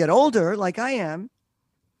when you get older, like I am,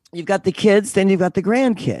 you've got the kids, then you've got the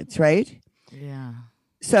grandkids, right? Yeah.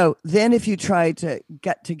 So then if you try to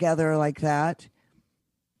get together like that,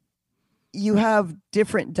 you have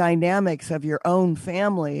different dynamics of your own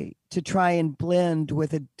family to try and blend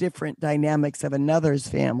with a different dynamics of another's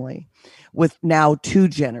family with now 2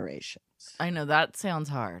 generations. I know that sounds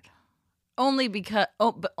hard. Only because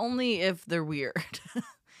but only if they're weird.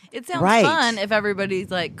 It sounds Right. fun if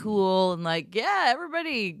everybody's like cool and like, yeah,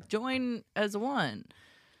 everybody join as one.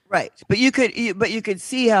 Right. But you could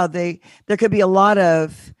see how there could be a lot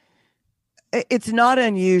of, it's not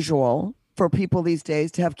unusual for people these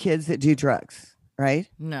days to have kids that do drugs, right?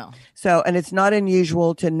 No. So, and it's not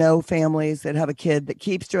unusual to know families that have a kid that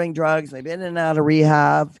keeps doing drugs. They've been in and out of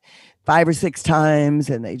rehab 5 or 6 times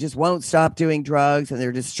and they just won't stop doing drugs and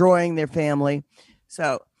they're destroying their family.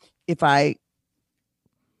 So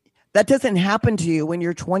that doesn't happen to you when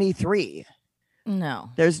you're 23. No.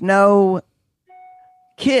 There's no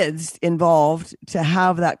kids involved to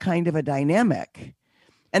have that kind of a dynamic.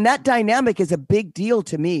 And that dynamic is a big deal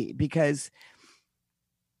to me because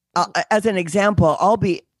as an example,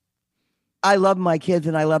 I love my kids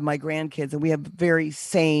and I love my grandkids and we have a very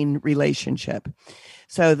sane relationship.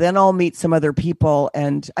 So then I'll meet some other people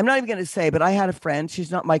and I'm not even going to say, but I had a friend,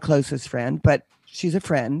 she's not my closest friend, but she's a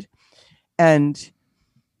friend and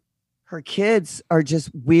her kids are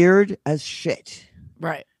just weird as shit.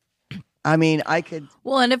 Right. I mean,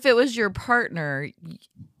 Well, and if it was your partner,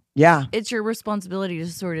 yeah. it's your responsibility to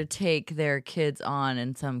sort of take their kids on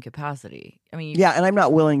in some capacity. I mean, Yeah, and I'm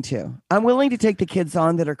not willing to. I'm willing to take the kids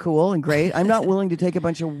on that are cool and great. I'm not willing to take a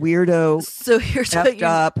bunch of weirdo, so here's what effed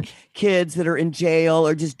up kids that are in jail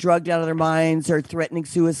or just drugged out of their minds or threatening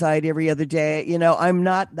suicide every other day. You know, I'm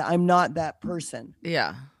not that person.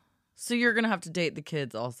 Yeah. So you're going to have to date the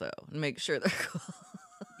kids also and make sure they're cool.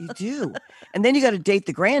 You do. And then you got to date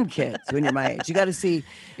the grandkids when you're my age. You got to see,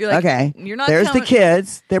 You're like, okay, you're not there's the counting-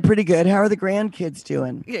 kids. They're pretty good. How are the grandkids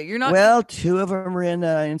doing? Yeah, you're not. Well, 2 of them are in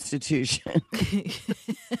an institution.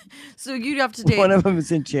 So you'd have to date. One of them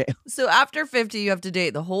is in jail. So after 50, you have to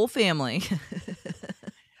date the whole family.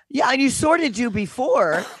 Yeah, and you sort of do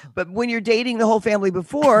before, but when you're dating the whole family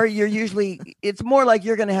before, it's more like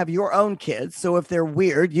you're going to have your own kids. So if they're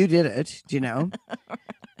weird, you did it, you know.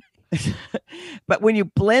 But when you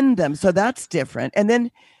blend them, so that's different. And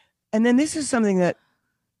then this is something that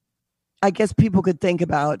I guess people could think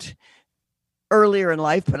about earlier in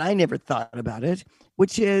life, but I never thought about it,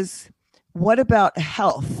 which is what about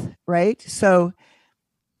health, right? So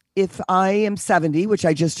if I am 70, which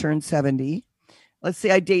I just turned 70, let's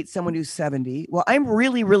say I date someone who's 70. Well, I'm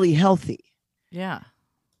really, really healthy. Yeah.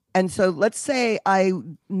 And so let's say I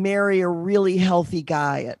marry a really healthy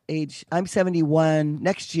guy I'm 71.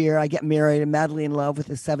 Next year I get married. I'm madly in love with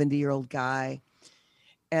a 70-year-old guy.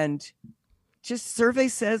 And just survey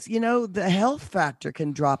says, the health factor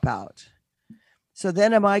can drop out. So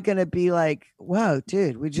then am I going to be like, wow,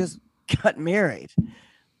 dude, we just got married.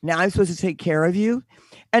 Now I'm supposed to take care of you?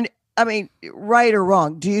 And I mean, right or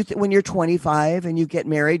wrong, do you when you're 25 and you get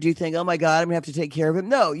married, do you think, oh my God, I'm gonna have to take care of him?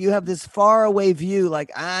 No, you have this far away view. Like,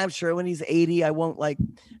 I'm sure when he's 80, I won't like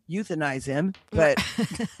euthanize him, but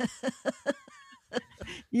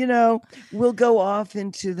we'll go off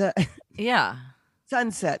into the Yeah.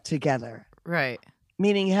 sunset together, Right.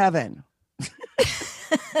 meaning heaven.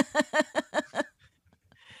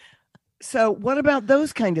 So what about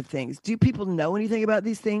those kind of things? Do people know anything about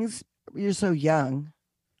these things? You're so young.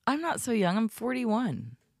 I'm not so young. I'm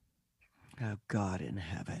 41. Oh, God in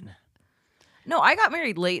heaven. No, I got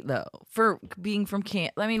married late, though, for being from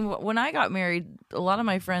I mean, when I got married, a lot of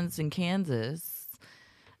my friends in Kansas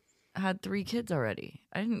had 3 kids already.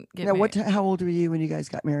 I didn't get married. How old were you when you guys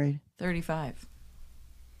got married? 35.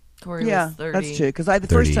 Corey was 30. That's true. Because the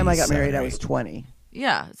first time I got married, I was 20.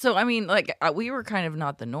 Yeah. So, I mean, like, we were kind of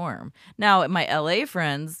not the norm. Now, my LA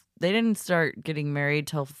friends, they didn't start getting married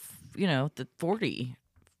till, the 40.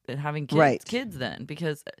 And having kids then,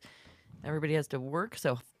 because everybody has to work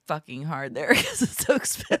so fucking hard there because it's so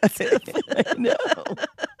expensive. I know.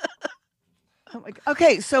 Oh my God.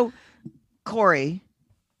 Okay, so Corey.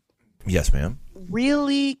 Yes, ma'am.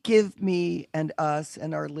 Really give me and us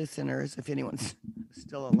and our listeners, if anyone's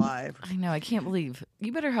still alive. I know. I can't believe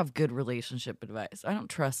you better have good relationship advice. I don't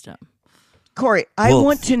trust him. Corey, I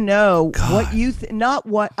want to know what you not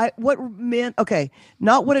what a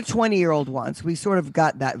 20-year-old wants. We sort of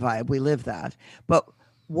got that vibe. We live that. But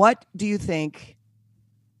what do you think?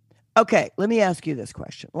 Okay, let me ask you this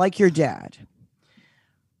question. Like your dad.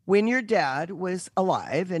 When your dad was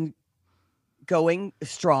alive and going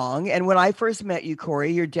strong. And when I first met you,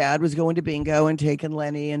 Corey, your dad was going to bingo and taking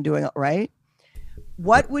Lenny and doing right.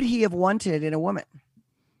 What would he have wanted in a woman?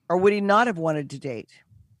 Or would he not have wanted to date?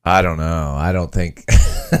 I don't know. I don't think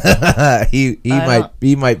he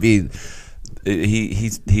might be.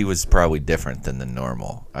 He was probably different than the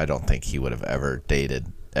normal. I don't think he would have ever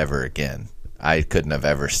dated ever again. I couldn't have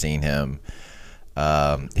ever seen him.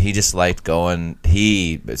 He just liked going.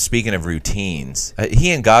 Speaking of routines,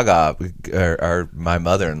 he and Gaga, or my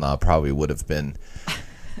mother-in-law, probably would have been.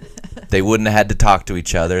 They wouldn't have had to talk to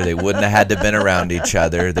each other. They wouldn't have had to been around each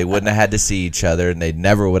other. They wouldn't have had to see each other, and they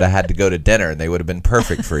never would have had to go to dinner. And they would have been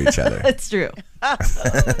perfect for each other. It's true.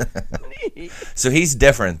 So he's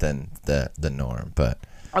different than the norm, but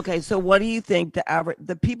Okay, so what do you think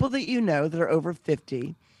the people that you know that are over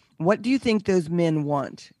 50, what do you think those men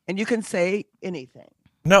want? And you can say anything.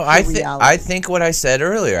 no, I think what I said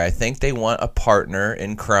earlier. I think they want a partner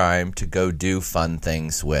in crime to go do fun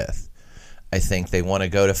things with. I think they want to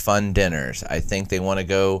go to fun dinners. I think they want to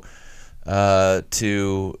go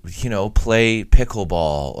to play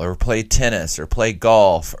pickleball or play tennis or play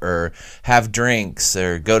golf or have drinks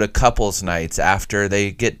or go to couples nights after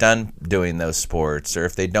they get done doing those sports. Or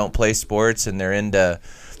if they don't play sports and they're into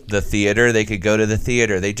the theater, they could go to the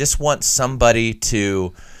theater. They just want somebody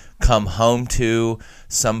to come home to,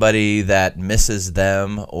 somebody that misses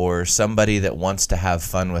them, or somebody that wants to have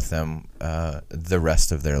fun with them the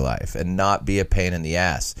rest of their life and not be a pain in the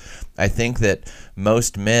ass. I think that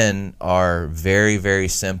most men are very, very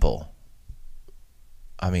simple.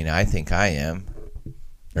 I mean, I think I am.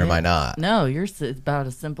 Or am I not? No, you're about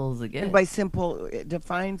as simple as it gets. And by simple,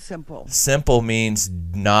 define simple. Simple means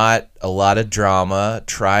not a lot of drama.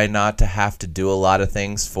 Try not to have to do a lot of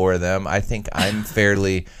things for them. I think I'm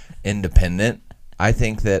fairly independent. I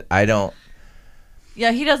think that I don't.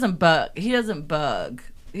 Yeah, he doesn't bug.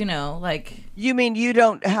 Like. You mean you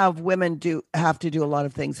don't have women have to do a lot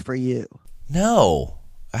of things for you? No,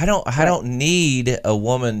 I don't. I don't need a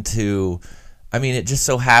woman to. I mean, it just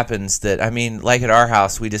so happens that, like at our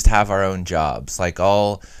house, we just have our own jobs. Like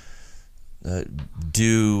I'll mow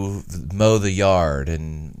the yard,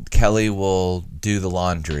 and Kelly will do the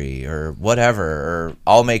laundry or whatever, or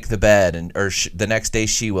I'll make the bed, or the next day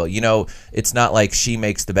she will. It's not like she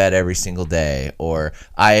makes the bed every single day, or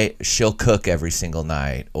she'll cook every single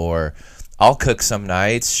night, or I'll cook some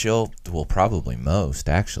nights. Probably most,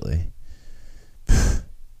 actually.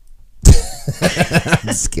 I'm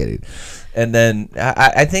just kidding. And then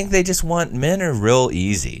I think they just want men are real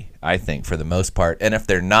easy, I think, for the most part. And if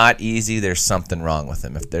they're not easy, there's something wrong with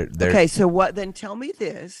them. If they're okay, so what? Then tell me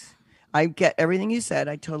this. I get everything you said.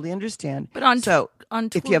 I totally understand. But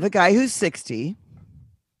if you have a guy who's 60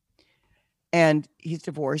 and he's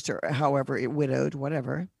divorced or however, widowed,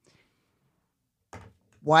 whatever,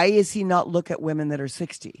 why is he not look at women that are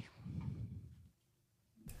 60?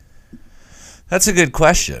 That's a good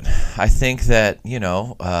question. I think that,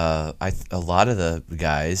 a lot of the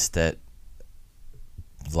guys that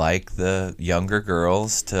like the younger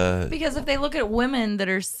girls to... Because if they look at women that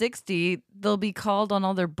are 60, they'll be called on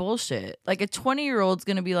all their bullshit. Like a 20-year-old's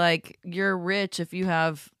going to be like, you're rich if you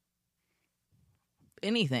have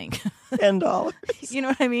anything. $10. You know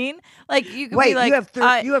what I mean? Like you could Wait, be like,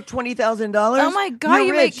 you have $20,000? Oh my God, You're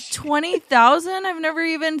you rich. make $20,000? I've never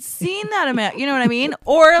even seen that amount. You know what I mean?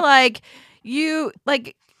 Or like... a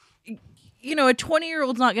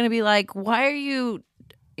 20-year-old's not going to be like, why are you,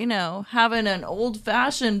 having an old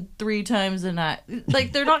fashioned 3 times a night?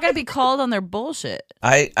 Like, they're not going to be called on their bullshit.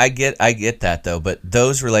 I get that though, but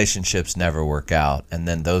those relationships never work out, and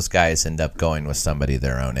then those guys end up going with somebody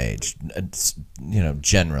their own age,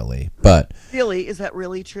 generally. But really, is that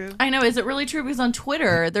really true? I know. Is it really true? Because on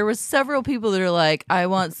Twitter, there was several people that are like, I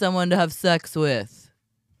want someone to have sex with.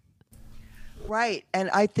 Right, and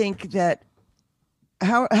I think that.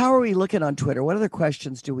 How are we looking on Twitter? What other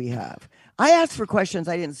questions do we have? I asked for questions.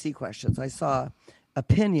 I didn't see questions. I saw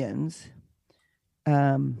opinions.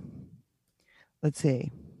 Let's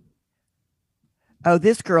see. Oh,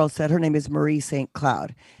 this girl said her name is Marie St.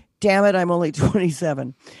 Cloud. Damn it, I'm only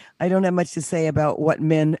 27. I don't have much to say about what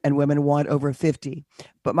men and women want over 50.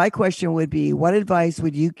 But my question would be, what advice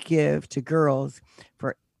would you give to girls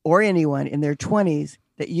or anyone in their 20s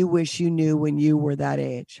that you wish you knew when you were that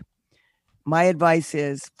age? My advice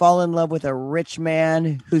is fall in love with a rich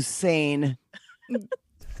man who's sane.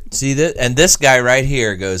 See that, and this guy right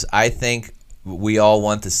here goes, I think we all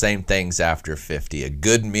want the same things after 50. A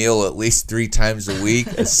good meal at least 3 times a week,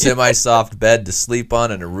 a semi-soft bed to sleep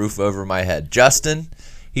on, and a roof over my head. Justin,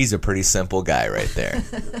 he's a pretty simple guy right there.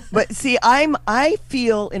 But see, I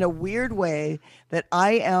feel in a weird way that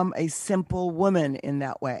I am a simple woman in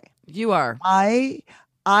that way. You are.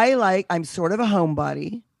 I'm sort of a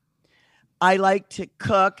homebody. I like to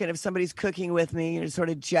cook, and if somebody's cooking with me, sort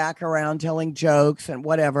of jack around telling jokes and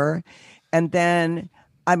whatever. And then,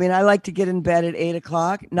 I like to get in bed at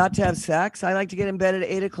 8:00, not to have sex. I like to get in bed at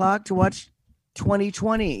 8:00 to watch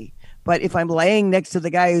 2020. But if I'm laying next to the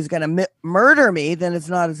guy who's going to murder me, then it's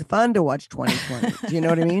not as fun to watch 2020. Do you know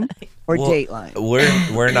what I mean? Or Dateline.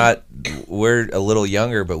 We're a little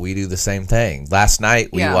younger, but we do the same thing. Last night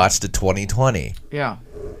we watched a 2020. Yeah.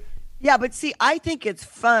 Yeah, but see, I think it's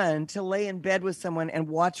fun to lay in bed with someone and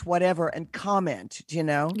watch whatever and comment, you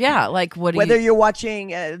know? Yeah, like whether you're watching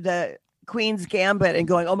the Queen's Gambit and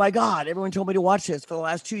going, oh my God, everyone told me to watch this for the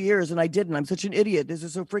last 2 years and I didn't. I'm such an idiot. This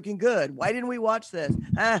is so freaking good. Why didn't we watch this?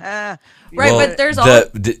 Right, well, but there's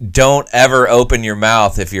don't ever open your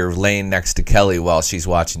mouth if you're laying next to Kelly while she's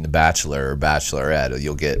watching The Bachelor or Bachelorette.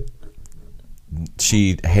 You'll get...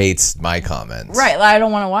 She hates my comments. Right, I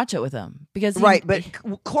don't want to watch it with him because but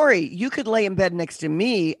Corey, you could lay in bed next to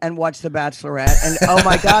me and watch The Bachelorette, and oh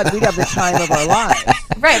my God, we'd have the time of our lives.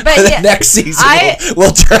 Right, but the next season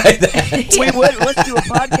we'll try that. We would. Let's do a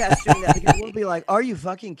podcast doing that because we'll be like, "Are you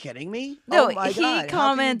fucking kidding me?" No, oh my God, comments.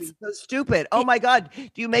 How can you be so stupid. Oh my God, do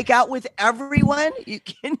you make out with everyone?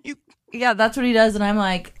 Yeah, that's what he does, and I'm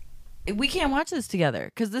like, we can't watch this together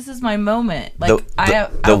because this is my moment. Like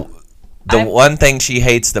The one thing she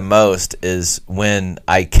hates the most is when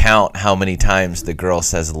I count how many times the girl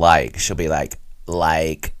says like. She'll be like,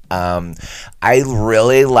 I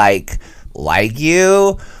really like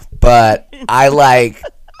you, but I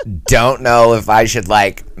don't know if I should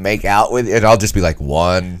make out with you. And I'll just be like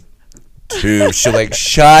 1, 2. She'll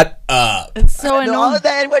shut up. It's so annoying.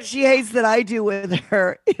 And what she hates that I do with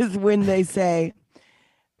her is when they say,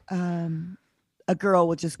 a girl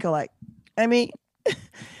will just go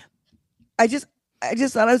I just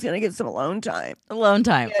thought I was gonna get some alone time. Alone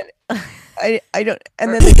time. I don't.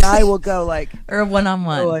 And then the guy will go or a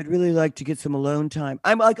one-on-one. Oh, I'd really like to get some alone time.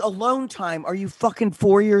 I'm like, alone time? Are you fucking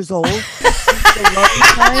 4 years old? Alone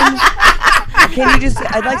time? Can you just?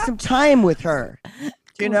 I'd like some time with her.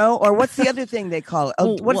 Do you know? Or what's the other thing they call it?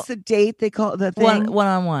 What's the date they call the thing?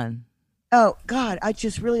 One-on-one. Oh God, I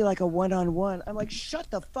just really like a one-on-one. I'm like, shut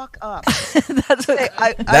the fuck up.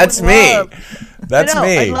 That's me.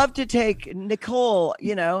 I'd love to take Nicole,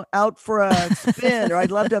 out for a spin, or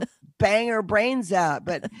I'd love to bang her brains out,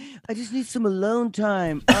 but I just need some alone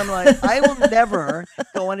time. I'm like, I will never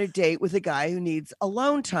go on a date with a guy who needs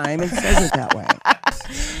alone time and says it that way.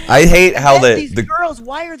 I hate how these girls,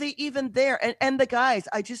 why are they even there? And the guys,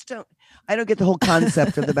 I don't get the whole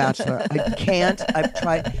concept of The Bachelor. I can't. I've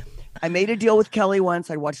tried. I made a deal with Kelly once.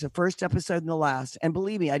 I watched the first episode and the last. And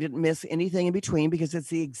believe me, I didn't miss anything in between because it's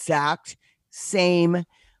the exact same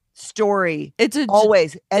story.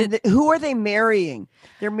 Always. And who are they marrying?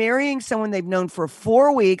 They're marrying someone they've known for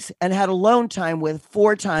 4 weeks and had alone time with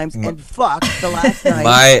 4 times and fucked the last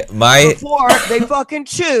night. Before they fucking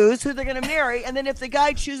choose who they're going to marry. And then if the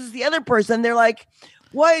guy chooses the other person, they're like,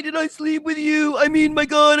 why did I sleep with you? I mean, my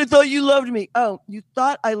God, I thought you loved me. Oh, you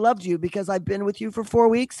thought I loved you because I've been with you for 4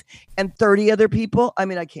 weeks and 30 other people? I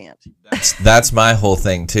mean, I can't. That's my whole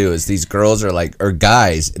thing, too, is these girls are or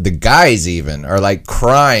guys, the guys even, are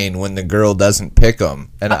crying when the girl doesn't pick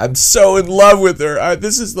them. And I'm so in love with her.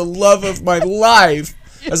 This is the love of my life.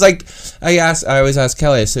 I always ask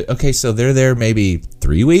Kelly, I said, okay, so they're there maybe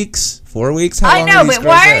 3 weeks? 4 weeks? How long are these girls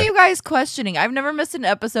why there? are you guys questioning? I've never missed an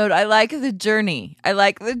episode. I like the journey.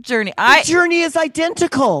 The journey is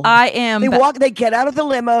identical. They get out of the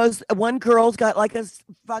limos. One girl's got a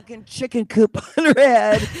fucking chicken coop on her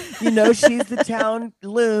head. She's the town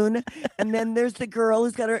loon. And then there's the girl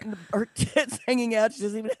who's got her tits hanging out. She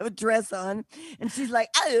doesn't even have a dress on. And she's like,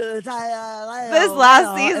 this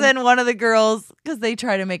last season, one of the girls, because they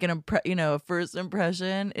try to make a first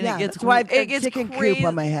impression, and it gets chicken crazy. Coop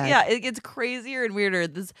on my head. Yeah, it gets crazier and weirder.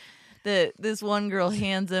 This one girl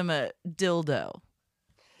hands him a dildo.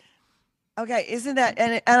 Okay, isn't that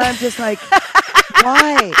and I'm just like,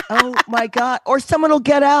 why? Oh my God! Or someone will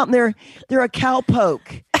get out and they're a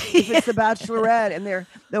cowpoke if it's The Bachelorette, and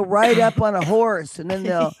they'll ride up on a horse and then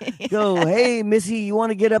they'll go, "Hey, Missy, you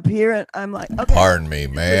want to get up here?" And I'm like, "Okay." Pardon me,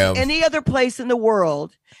 ma'am. Any other place in the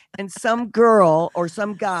world, and some girl or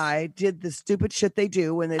some guy did the stupid shit they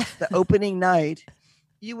do when it's the opening night,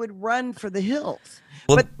 you would run for the hills.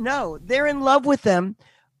 Well, but no, they're in love with them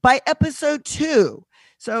by episode 2.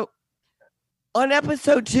 So on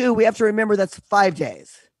episode 2, we have to remember that's 5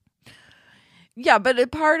 days. Yeah, but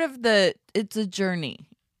it's a journey.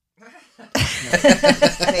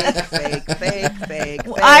 fake.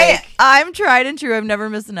 I'm tried and true. I've never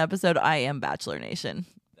missed an episode. I am Bachelor Nation.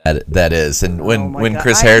 that is. And Oh when my God.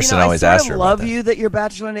 Chris Harrison always I asked sort her of about love that. you that you're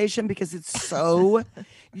Bachelor Nation because it's so.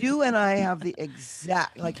 You and I have the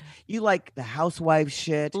exact you like the housewife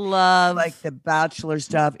shit, Love. like the Bachelor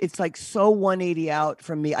stuff. It's like so 180 out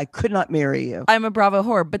from me. I could not marry you. I'm a Bravo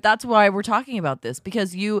whore, but that's why we're talking about this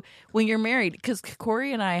because when you're married, because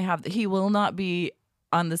Corey and I he will not be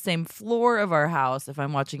on the same floor of our house if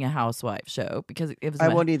I'm watching a housewife show because it gives I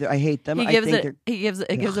him won't either. I hate them. He I gives think it. He gives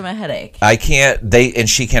it gives him a headache. I can't. And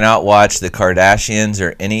she cannot watch the Kardashians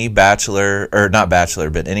or any Bachelor or not Bachelor,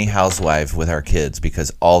 but any housewife with our kids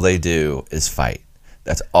because all they do is fight.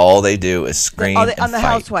 That's all they do is scream on and the fight.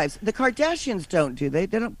 housewives. The Kardashians don't do they?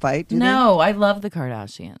 They don't fight. Do No, I love the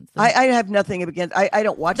Kardashians. they? I have nothing against. I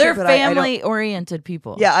don't watch They're it, but I don't. family-oriented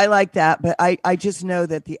people. Yeah, I like that, but I just know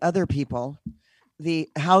that the other people, the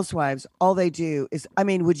housewives, all they do is, I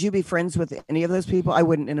mean, would you be friends with any of those people? I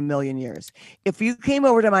wouldn't in a million years. If you came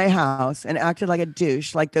over to my house and acted like a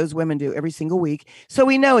douche, like those women do every single week, so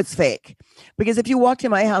we know it's fake. Because if you walked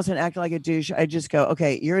in my house and acted like a douche, I'd just go,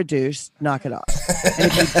 okay, you're a douche, knock it off.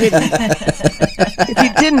 And if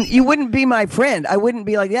you didn't, you wouldn't be my friend. I wouldn't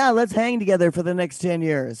be like, yeah, let's hang together for the next 10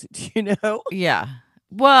 years. You know? Yeah.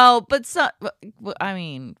 Well, but I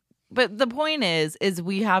mean, but the point is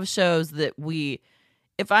we have shows that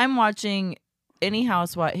if I'm watching any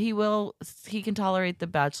housewife, he can tolerate The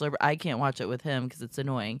Bachelor, but I can't watch it with him because it's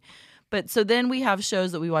annoying. But so then we have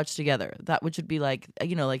shows that we watch together, which would be like,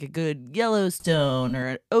 like a good Yellowstone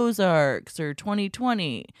or Ozarks or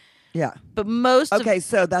 2020. Yeah. But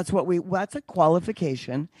so that's a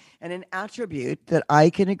qualification and an attribute that I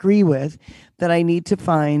can agree with that I need to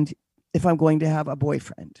find if I'm going to have a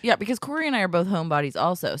boyfriend. Yeah, because Corey and I are both homebodies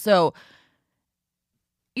also. So,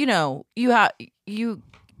 you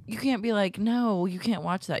can't be like, no, you can't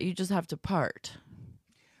watch that. You just have to part.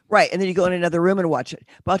 Right. And then you go in another room and watch it.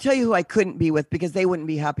 But I'll tell you who I couldn't be with because they wouldn't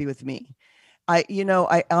be happy with me. I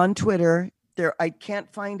on Twitter, I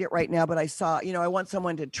can't find it right now, but I saw, I want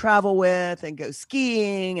someone to travel with and go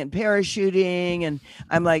skiing and parachuting. And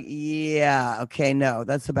I'm like, yeah, okay, no,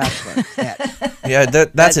 that's The Bachelor. Yeah,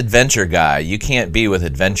 that's adventure guy. You can't be with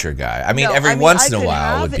adventure guy. I mean, every once in a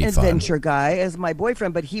while would be an fun. Adventure guy as my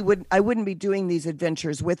boyfriend, but I wouldn't be doing these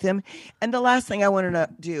adventures with him. And the last thing I wanted to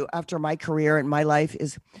do after my career and my life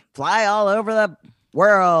is fly all over the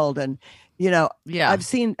world. And I've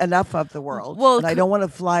seen enough of the world. Well, and I don't want to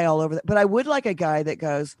fly all over. But I would like a guy that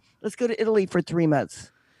goes, let's go to Italy for 3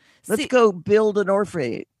 months. Let's go build an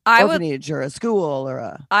orphanage or a school or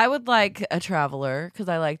a. I would like a traveler because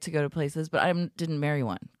I like to go to places, but I didn't marry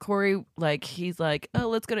one. Corey, he's like, oh,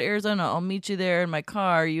 let's go to Arizona. I'll meet you there in my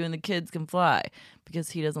car. You and the kids can fly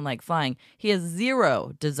because he doesn't like flying. He has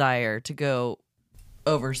zero desire to go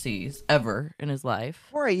overseas ever in his life.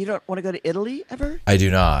 Corey, you don't want to go to Italy ever? I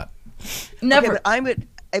do not. Never.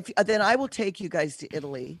 Okay, then I will take you guys to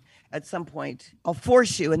Italy at some point. I'll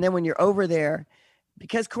force you, and then when you're over there,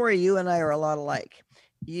 because Corey, you and I are a lot alike.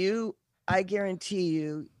 I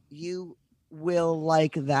guarantee you will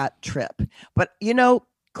like that trip. But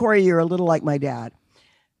Corey, you're a little like my dad.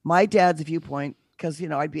 My dad's viewpoint, because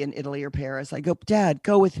I'd be in Italy or Paris. I go, Dad,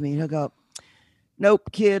 go with me. And he'll go,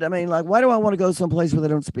 nope, kid. I mean, why do I want to go someplace where they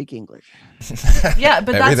don't speak English? Yeah,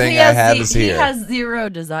 but Everything I have is he here. has zero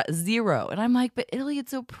desire, zero. And I'm like, but Italy, it's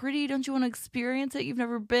so pretty. Don't you want to experience it? You've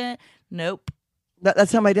never been. Nope.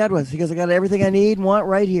 That's how my dad was. He goes, I got everything I need and want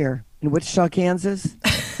right here in Wichita, Kansas.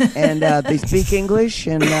 And they speak English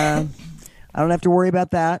and I don't have to worry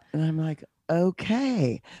about that. And I'm like,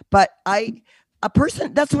 okay. But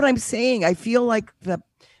that's what I'm saying. I feel like the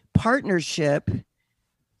partnership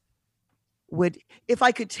would, if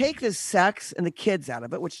I could take the sex and the kids out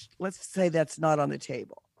of it, which let's say that's not on the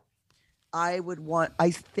table, I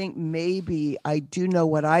think maybe I do know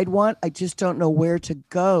what I'd want. I just don't know where to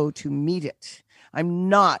go to meet it. I'm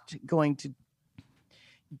not going to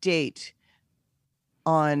date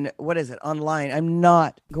online. I'm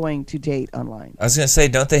not going to date online. I was going to say,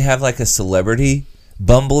 don't they have a celebrity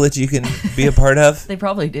Bumble that you can be a part of? They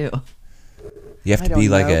probably do. You have to be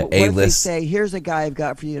like a What if they A-list. say, here's a guy I've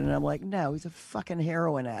got for you, and I'm like, no, he's a fucking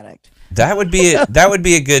heroin addict. That would be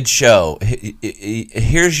a good show.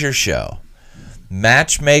 Here's your show.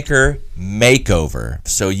 Matchmaker makeover.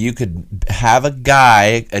 So you could have a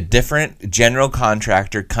guy, a different general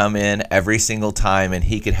contractor come in every single time and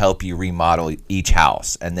he could help you remodel each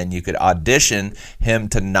house. And then you could audition him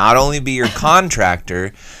to not only be your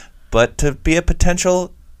contractor, but to be a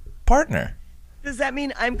potential partner. Does that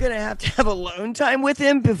mean I'm going to have alone time with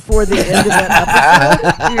him before the end of that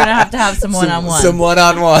episode? You're gonna have some one-on-one. Some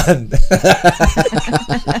one-on-one.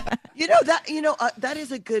 That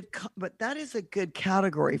is a good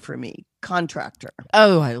category for me. Contractor.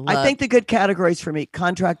 Oh, I think the good categories for me: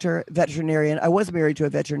 contractor, veterinarian. I was married to a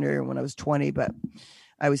veterinarian when I was 20, but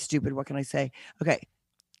I was stupid. What can I say? Okay,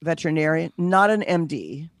 veterinarian, not an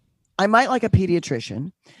MD. I might like a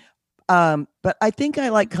pediatrician, but I think I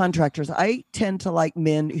like contractors. I tend to like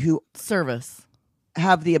men who service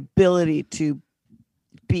have the ability to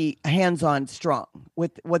be hands-on, strong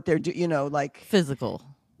with what they're doing. Like physical,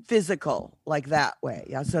 like that way.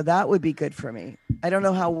 Yeah, so that would be good for me. I don't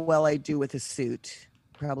know how well I do with a suit.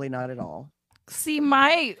 Probably not at all. See,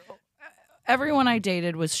 everyone I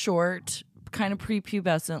dated was short, kind of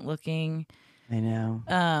prepubescent looking. I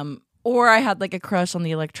know. Or I had like a crush on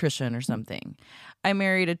the electrician or something. I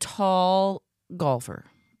married a tall golfer,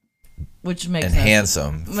 which makes and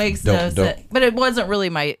handsome. Makes no sense. But it wasn't really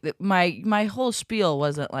my whole spiel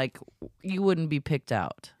wasn't like you wouldn't be picked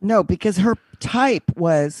out. No, because her type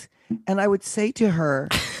was, and I would say to her,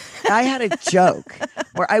 I had a joke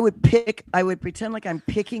where I would pretend like I'm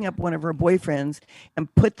picking up one of her boyfriends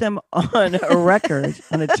and put them on a record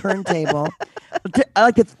on a turntable. I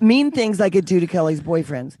like the mean things I could do to Kelly's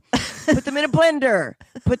boyfriends. Put them in a blender,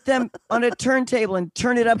 put them on a turntable and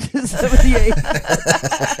turn it up to 78.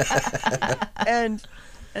 and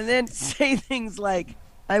then say things like,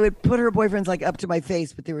 I would put her boyfriends like up to my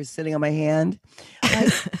face, but they were sitting on my hand.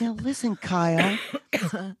 Like, listen, Kyle,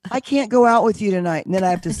 I can't go out with you tonight. And then I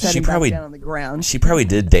have to set him back down on the ground. She probably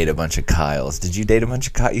did date a bunch of Kyles. Did you date a bunch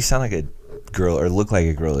of Kyles? You sound like a girl or look like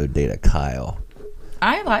a girl who would date a Kyle.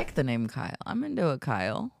 I like the name Kyle. I'm into a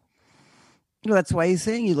Kyle. No, that's why he's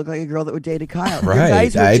saying you look like a girl that would date a Kyle.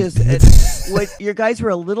 Right. Your guys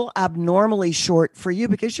were a little abnormally short for you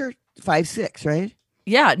because you're 5'6", right?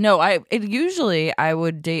 Yeah, no, usually I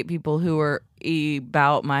would date people who were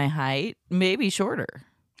about my height, maybe shorter.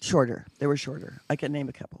 Shorter. They were shorter. I can name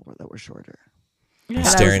a couple that were shorter. Yeah. I'm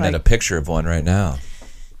staring at a picture of one right now.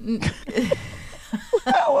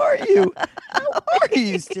 How are you? How are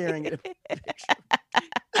you staring at a picture?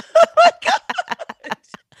 Oh my God.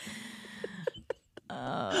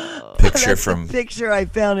 Picture That's from the picture I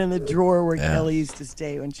found in the drawer where Kelly used to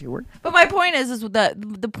stay when she worked. But my point is that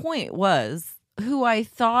the point was who I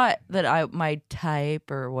thought that my type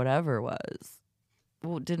or whatever was,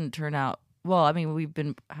 didn't turn out well. I mean, we've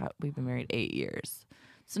been married 8 years,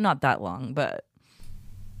 so not that long, but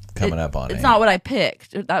coming up on it. It's not what I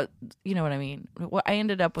picked. You know what I mean? I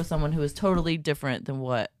ended up with someone who was totally different than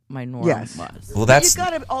what my norm was. Well, that's you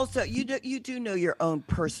gotta also you do know your own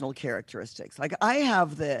personal characteristics. Like I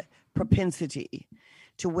have the propensity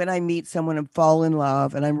to when I meet someone and fall in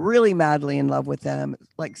love, and I'm really madly in love with them,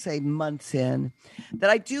 like say months in,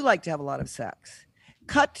 that I do like to have a lot of sex.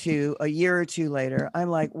 Cut to a year or two later, I'm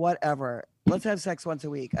like, whatever. Let's have sex once a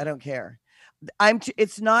week. I don't care.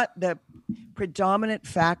 It's not the predominant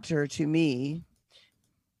factor to me.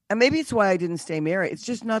 And maybe it's why I didn't stay married. It's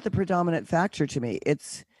just not the predominant factor to me.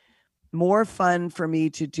 It's more fun for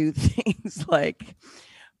me to do things like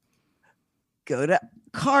go to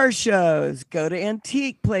car shows, go to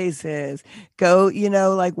antique places, go,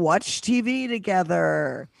 like watch TV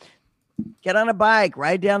together, get on a bike,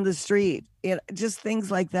 ride down the street, just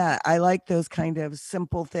things like that. I like those kind of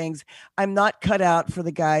simple things. I'm not cut out for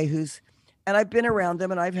the guy and I've been around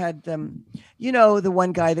them and I've had them, the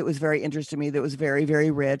one guy that was very interested in me that was very,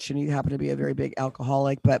 very rich and he happened to be a very big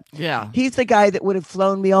alcoholic, but yeah, he's the guy that would have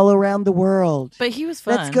flown me all around the world. But he was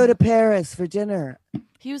fun. Let's go to Paris for dinner.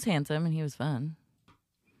 He was handsome and he was fun.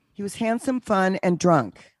 He was handsome, fun, and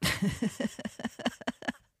drunk.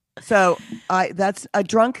 So that's a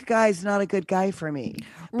drunk guy is not a good guy for me.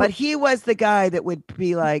 But he was the guy that would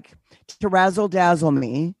be like to razzle dazzle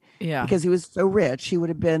me. Yeah. Because he was so rich. He would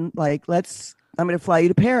have been like, I'm going to fly you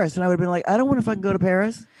to Paris. And I would have been like, I don't want to fucking go to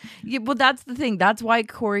Paris. Yeah, well, that's the thing. That's why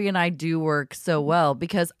Corey and I do work so well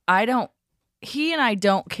because he and I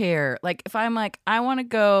don't care. Like if I'm like, I want to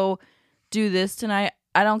go do this tonight.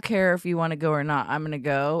 I don't care if you want to go or not. I'm going to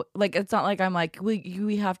go. Like, it's not like I'm like,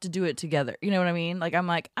 we have to do it together. You know what I mean? Like, I'm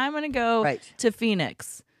like, I'm going to go to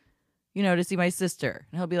Phoenix, to see my sister.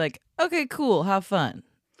 And he'll be like, okay, cool. Have fun.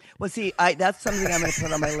 Well, see, that's something I'm going to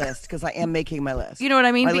put on my list because I am making my list. You know what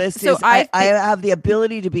I mean? My list is I have the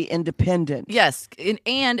ability to be independent. Yes.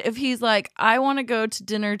 And if he's like, I want to go to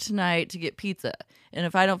dinner tonight to get pizza. And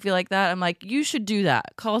if I don't feel like that, I'm like, you should do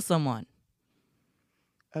that. Call someone.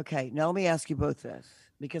 Okay. Now let me ask you both this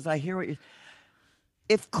because I hear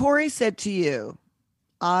if Corey said to you,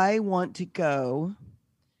 I want to go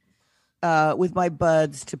with my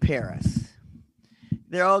buds to Paris.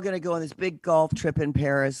 They're all going to go on this big golf trip in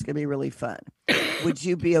Paris. It's going to be really fun. Would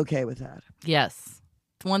you be okay with that? Yes.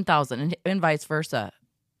 1,000 and vice versa.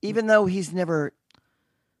 Even though he's never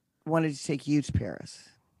wanted to take you to Paris.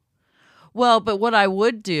 Well, but what I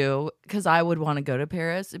would do, because I would want to go to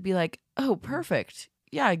Paris, it'd be like, oh, perfect.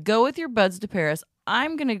 Yeah, go with your buds to Paris.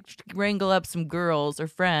 I'm going to wrangle up some girls or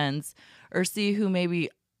friends or see who maybe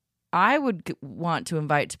I would want to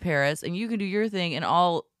invite to Paris, and you can do your thing, and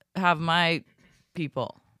I'll have my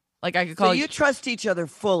people. Like I could call so you trust each other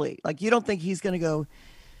fully. Like you don't think he's going to go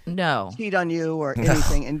No. cheat on you or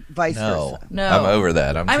anything, and vice versa. No. I'm over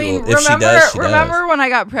that. I mean, if she does, she remember does. when I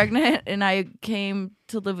got pregnant and I came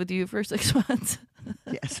to live with you for 6 months?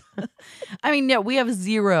 Yes. I mean, no, we have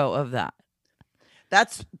zero of that.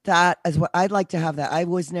 That is what I'd like to have. That I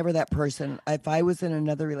was never that person. If I was in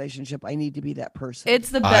another relationship, I need to be that person.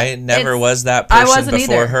 It's the best. I never was that I person wasn't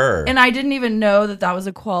before either. her. And I didn't even know that that was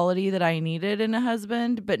a quality that I needed in a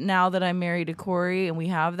husband. But now that I'm married to Corey and we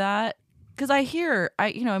have that, because I hear,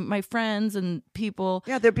 my friends and people.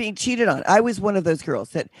 Yeah, they're being cheated on. I was one of those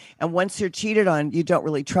girls that, and once you're cheated on, you don't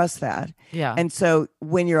really trust that. Yeah. And so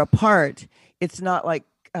when you're apart, it's not like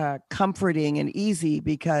comforting and easy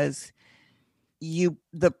because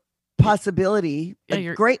the possibility,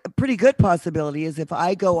 a pretty good possibility is if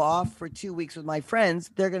I go off for 2 weeks with my friends,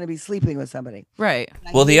 they're going to be sleeping with somebody. Right.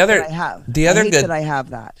 Well, the other I have good that I have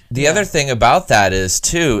that. The other thing about that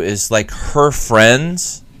is like her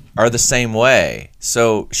friends are the same way.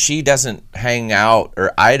 So she doesn't hang out,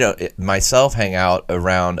 or I don't myself hang out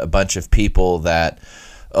around a bunch of people that,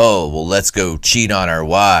 oh, well, let's go cheat on our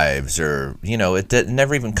wives, or, it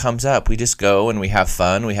never even comes up. We just go and we have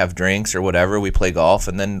fun, we have drinks or whatever, we play golf,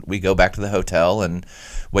 and then we go back to the hotel and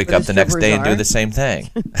wake up the next day and do the same thing.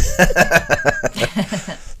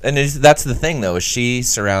 And that's the thing, though, is she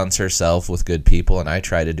surrounds herself with good people, and I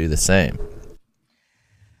try to do the same.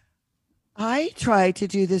 I try to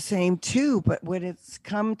do the same too, but when it's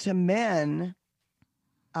come to men,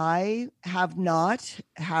 I have not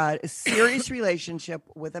had a serious relationship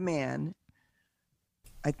with a man.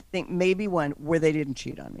 I think maybe one where they didn't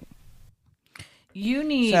cheat on me.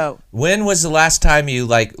 When was the last time you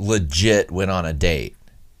legit went on a date?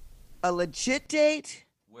 A legit date?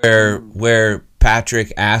 Where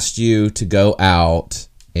Patrick asked you to go out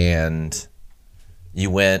and you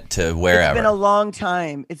went to wherever? It's been a long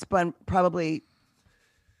time. It's been probably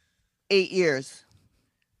 8 years.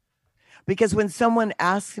 Because when someone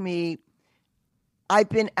asks me, I've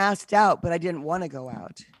been asked out, but I didn't want to go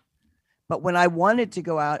out. But when I wanted to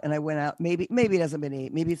go out and I went out, maybe it hasn't been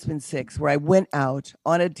 8, maybe it's been 6, where I went out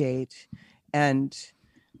on a date and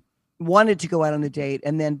wanted to go out on a date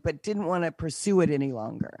but didn't want to pursue it any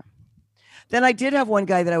longer. Then I did have one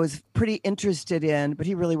guy that I was pretty interested in, but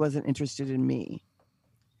he really wasn't interested in me.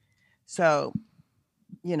 So,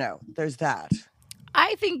 there's that.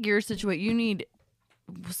 I think your situation, you need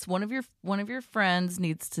one of your friends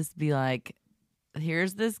needs to be like,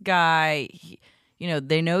 here's this guy.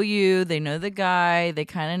 They know you, they know the guy, they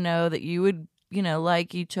kind of know that you would,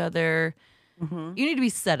 like each other. Mm-hmm. You need to be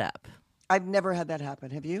set up. I've never had that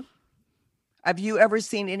happen. Have you? Have you ever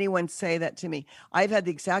seen anyone say that to me? I've had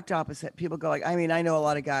the exact opposite. People go like, I know a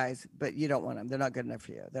lot of guys, but you don't want them. They're not good enough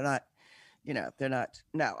for you. They're not.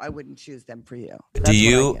 No, I wouldn't choose them for you. That's Do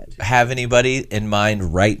you have anybody in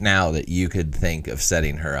mind right now that you could think of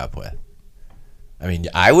setting her up with? I mean,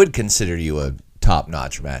 I would consider you a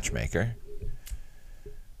top-notch matchmaker.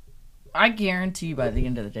 I guarantee you by the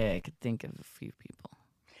end of the day, I could think of a few people.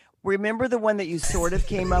 Remember the one that you sort of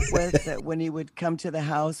came up with, that when he would come to the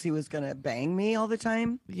house, he was going to bang me all the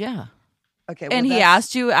time? Yeah. Okay. And he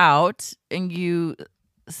asked you out, and you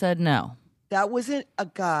said no. That wasn't a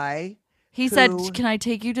guy. He said, can I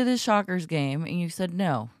take you to the Shockers game? And you said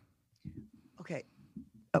no. Okay.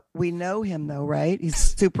 We know him, though, right? He's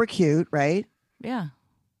super cute, right? Yeah.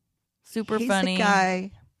 Super He's funny. He's the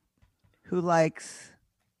guy who likes...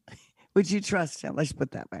 Would you trust him? Let's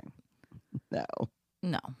put that way.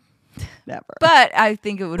 No. Never. But I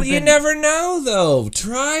think it would have been... You never know, though.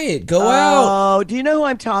 Try it. Go out. Oh, do you know who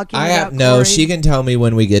I'm talking about? No, Corey? she can tell me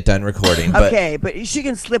when we get done recording. But okay, but she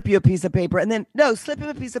can slip you a piece of paper, and then slip him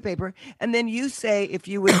a piece of paper, and then you say if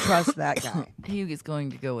you would trust that guy. He is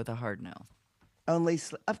going to go with a hard no.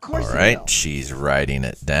 Of course. All right, she's writing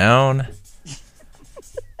it down.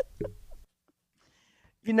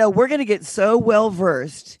 We're going to get so well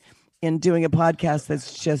versed in doing a podcast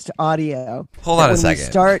that's just audio. Hold on a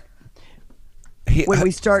second. When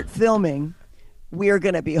we start filming, we are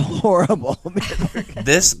going to be horrible.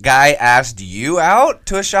 This guy asked you out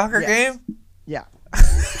to a Shocker game? Yeah.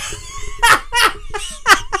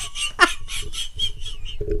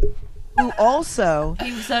 Who also,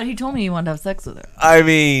 He told me he wanted to have sex with her. I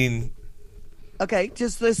mean, okay,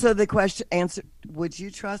 just so the question answer, would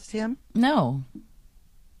you trust him? No.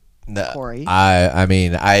 no, Corey? I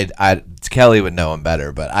mean, Kelly would know him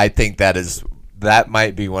better, but I think that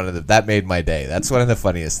might be that made my day. That's one of the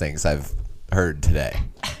funniest things I've heard today.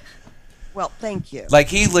 Well, thank you. Like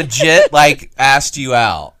he legit like asked you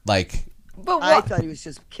out. Like But I what? thought he was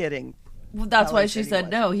just kidding. Well, that's Kelly why she said he said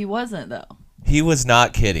no. He wasn't though. he was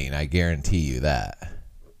not kidding. I guarantee you that.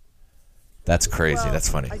 That's crazy. Well, That's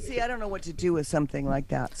funny. I don't know what to do with something like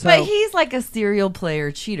that. So But he's like a serial player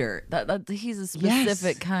cheater. That he's a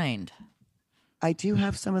specific kind. I do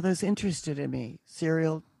have some of those interested in me.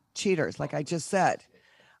 Serial cheaters, like I just said.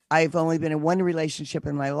 I've only been in one relationship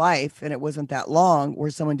in my life, and it wasn't that long where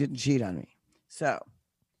someone didn't cheat on me. So,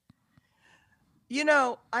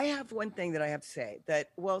 I have one thing that I have to say that,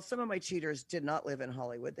 well, some of my cheaters did not live in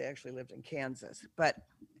Hollywood. They actually lived in Kansas. But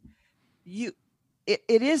it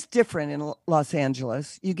is different in Los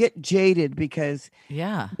Angeles. You get jaded because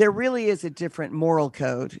Yeah, there really is a different moral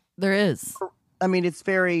code. there is. I mean, it's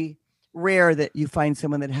very rare that you find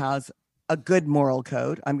someone that has a good moral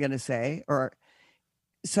code, I'm going to say,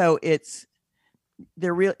 so it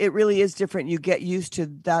really is different. You get used to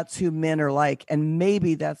that's who men are like. And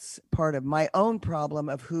maybe that's part of my own problem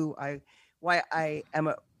of why I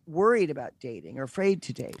am worried about dating or afraid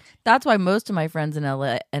to date. That's why most of my friends in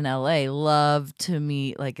LA love to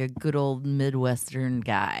meet like a good old Midwestern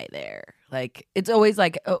guy there. Like it's always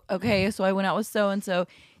like, oh, okay, so I went out with so and so.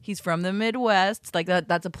 He's from the Midwest. Like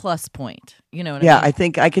that's a plus point. You know what I mean? I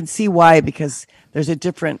think I can see why, because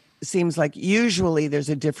seems like usually there's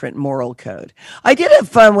a different moral code. I did have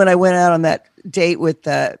fun when I went out on that date with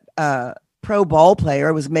the pro ball player.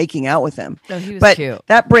 I was making out with him. Oh, he was But cute.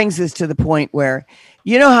 that brings us to the point where,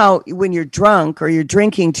 you know how when you're drunk or you're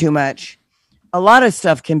drinking too much, a lot of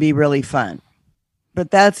stuff can be really fun. But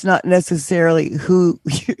that's not necessarily who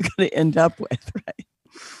you're going to end up with, right?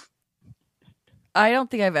 I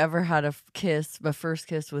don't think I've ever had a first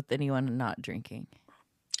kiss with anyone not drinking.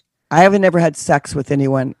 I haven't ever had sex with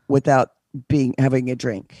anyone without having a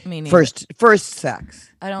drink. Me neither. First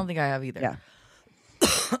sex. I don't think I have either. Yeah.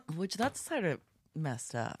 Which that's sort of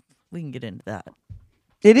messed up. We can get into that.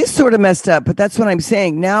 It is sort of messed up, but that's what I'm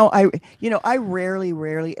saying. Now I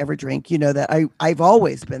rarely ever drink. You know that I've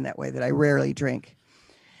always been that way, that I rarely drink.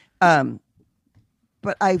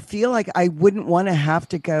 But I feel like I wouldn't want to have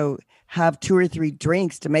to go have 2 or 3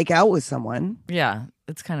 drinks to make out with someone. Yeah,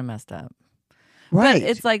 it's kind of messed up. Right. But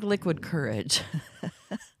it's like liquid courage.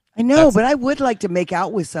 I know, but I would like to make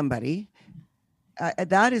out with somebody.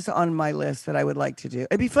 That is on my list that I would like to do.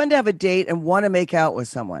 It'd be fun to have a date and want to make out with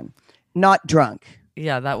someone, not drunk.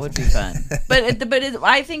 Yeah, that would be fun.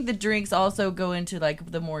 I think the drinks also go into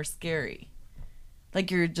like the more scary.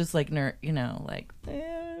 Like you're just like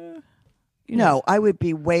No, I would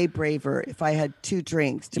be way braver if I had 2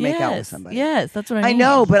 drinks to make out with somebody. Yes, that's what I mean. I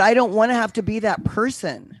know, but I don't want to have to be that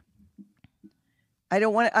person.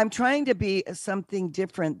 I'm trying to be something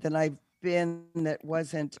different than I've been that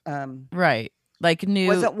wasn't Right. Like new.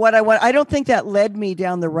 wasn't what I want. I don't think that led me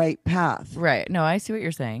down the right path. Right. No, I see what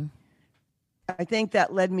you're saying. I think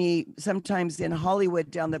that led me sometimes in Hollywood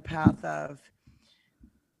down the path of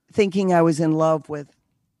thinking I was in love with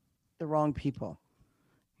the wrong people.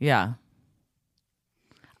 Yeah.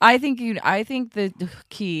 I think the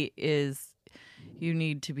key is you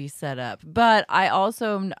need to be set up. But I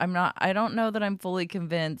also I don't know that I'm fully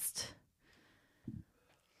convinced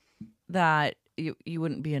that you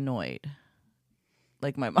wouldn't be annoyed.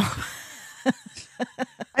 Like my mom.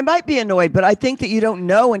 I might be annoyed, but I think that you don't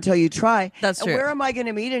know until you try. That's And true. where am I going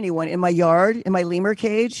to meet anyone? In my yard? In my lemur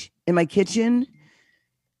cage? In my kitchen?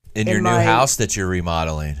 In your new house that you're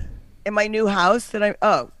remodeling. In my new house there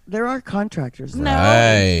are contractors there. No,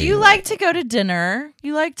 Right. you like to go to dinner.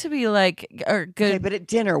 You like to be like or good. Okay, but at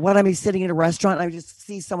dinner, what am I sitting in a restaurant and I just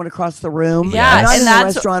see someone across the room? Yeah, I'm not and in that's-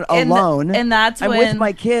 the restaurant and alone. and that's I'm when- with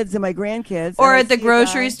my kids and my grandkids. Or and I at the see a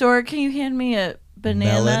grocery guy. store, can you hand me a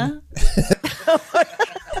banana? Melon.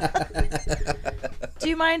 Do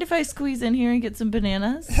you mind if I squeeze in here and get some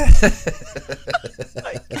bananas? Kelly,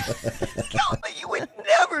 you would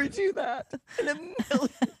never do that in a million.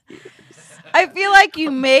 I feel like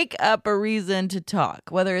you make up a reason to talk,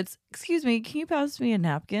 whether it's, excuse me, can you pass me a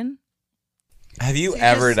napkin? Have you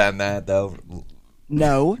ever done that though?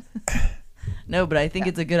 No. No, but I think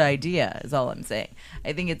it's a good idea, is all I'm saying.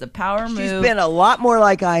 I think it's a power move. She's been a lot more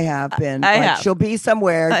like I have been. I Like, have. she'll be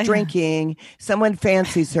somewhere drinking. Someone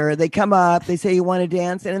fancies her. They come up. They say, "You want to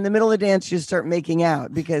dance?" And in the middle of the dance, you start making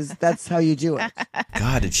out because that's how you do it.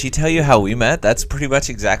 God, did she tell you how we met? That's pretty much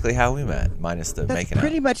exactly how we met, minus the That's making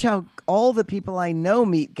pretty out. much how all the people I know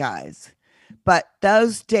meet guys. But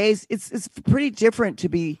those days, it's pretty different to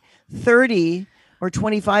be 30 or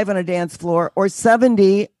 25 on a dance floor, or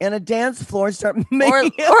 70 in a dance floor and start or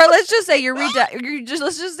making out. let's just say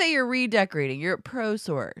let's just say you're redecorating. You're at Pro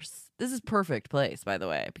Source. This is perfect place, by the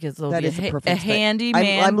way, because there'll That be is a a perfect place.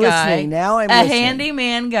 handyman I'm guy. listening. Now I'm a listening.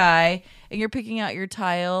 handyman guy, and you're picking out your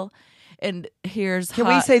tile. And here's Can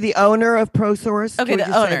we say the owner of ProSource? okay, Can we the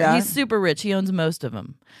just say owner. that? He's super rich. He owns most of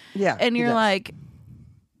them. Yeah. And he you're does. like,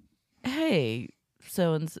 hey,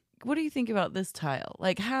 so and what do you think about this tile?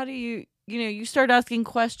 Like, how do you start asking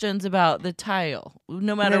questions about the tile, no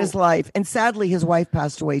And matter in his life. And sadly, his wife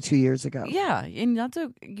passed away 2 years ago. yeah, and that's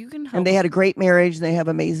you can help. And they had a great marriage. And they have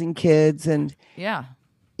amazing kids. And yeah,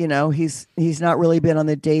 he's not really been on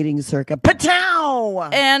the dating circuit. Patow!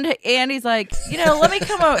 and he's like, let me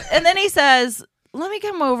come over, and then he says, let me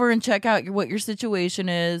come over and check out what your situation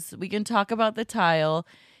is. We can talk about the tile.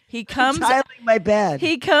 He comes. Tiling my bed.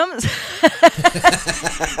 He comes.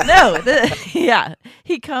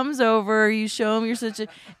 He comes over. You show him your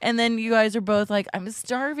situation, and then you guys are both like, "I'm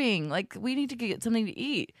starving. Like, we need to get something to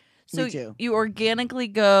eat." So Me too. you organically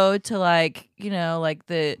go to like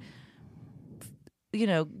the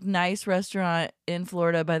nice restaurant in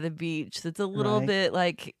Florida by the beach. That's a little Right. bit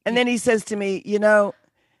like. And then he says to me,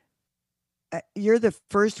 you're the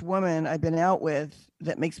first woman I've been out with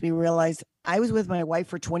that makes me realize I was with my wife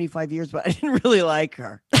for 25 years, but I didn't really like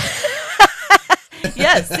her.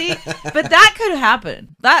 Yeah, see, but that could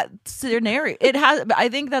happen. That scenario, it has. I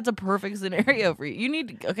think that's a perfect scenario for you. You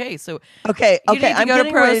need to. Okay, so Okay, You need to I'm go to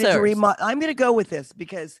getting ready to ProSource. I'm going to go with this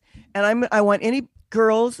because, and I want any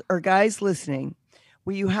girls or guys listening.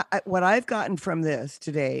 What I've gotten from this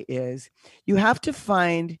today is you have to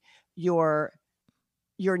find your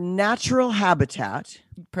natural habitat.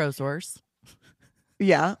 Pro Source.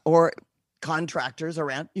 Yeah, or contractors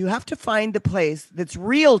around. You have to find the place that's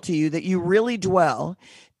real to you, that you really dwell,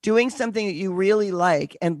 doing something that you really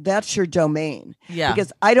like, and that's your domain. Yeah,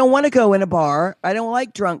 Because I don't want to go in a bar. I don't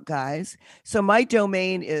like drunk guys. So my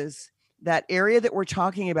domain is that area that we're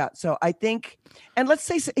talking about. So I think, and let's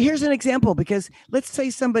say, here's an example, because let's say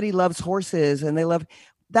somebody loves horses and they love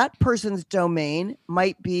that person's domain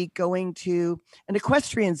might be going to an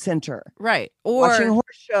equestrian center, right. watching Or horse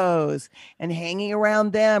shows and hanging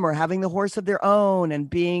around them, or having the horse of their own and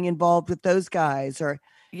being involved with those guys. Or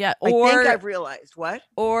yeah, I think or I've realized what?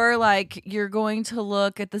 or like you're going to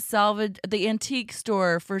look at the antique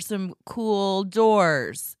store for some cool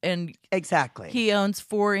doors, and Exactly. he owns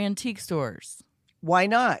 4 antique stores. Why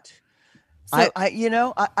not? So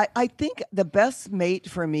I think the best mate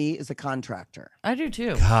for me is a contractor. I do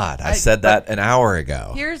too. God, I said that an hour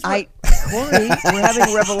ago. Here's what, Corey, we're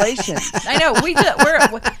having revelations. I know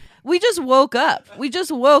we just woke up. We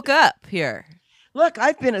just woke up here. Look,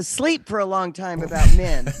 I've been asleep for a long time about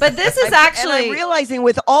men. But this is And actually I'm realizing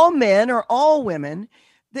with all men or all women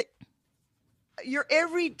that your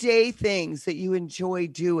everyday things that you enjoy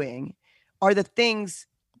doing are the things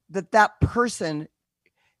that person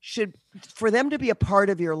should, for them to be a part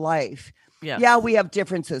of your life. yeah. Yeah, we have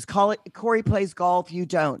differences. Corey plays golf, you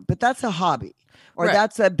don't, but that's a hobby, or Right.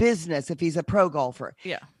 that's a business if he's a pro golfer.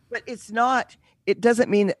 Yeah. But it doesn't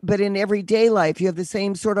mean, but in everyday life, you have the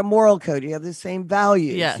same sort of moral code. You have the same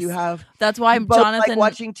values. Yes. You have, That's why you both Jonathan like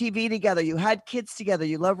watching TV together. You had kids together.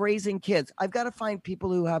 You love raising kids. I've got to find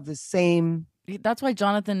people who have the same. that's why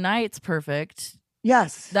Jonathan Knight's perfect.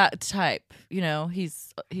 Yes. That type,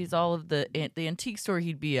 he's all of the antique store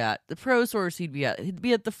he'd be at, the Pro Source he'd be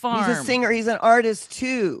at the farm. He's a singer. He's an artist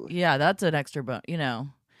too. Yeah, that's an extra bone,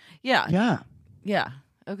 Yeah. Yeah.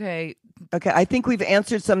 Okay. Okay. I think we've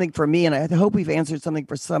answered something for me, and I hope we've answered something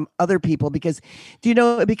for some other people, because,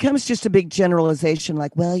 it becomes just a big generalization.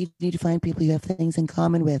 Like, well, you need to find people you have things in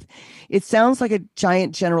common with. It sounds like a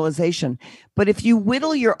giant generalization, but if you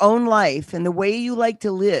whittle your own life and the way you like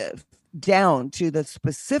to live down to the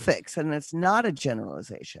specifics, and it's not a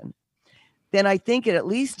generalization, then I think it at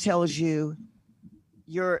least tells you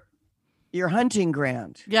your hunting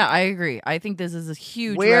ground. Yeah, I agree. I think this is a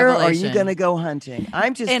huge Where revelation. are you going to go hunting?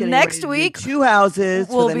 I'm just And getting next ready to do week 2 houses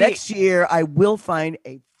will for the be- next year. I will find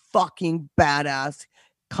a fucking badass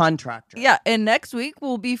contractor. Yeah, and next week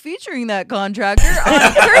we'll be featuring that contractor on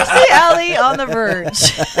Kirstie Alley on the Verge.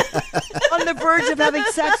 On the verge of having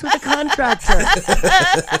sex with a contractor.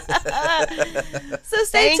 So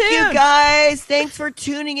stay Thank tuned. you guys. Thanks for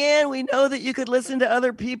tuning in. We know that you could listen to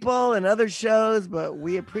other people and other shows, but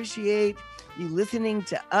we appreciate you listening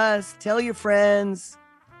to us. Tell your friends.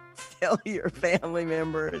 Tell your family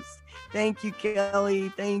members. Thank you, Kelly.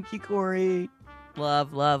 Thank you, Corey.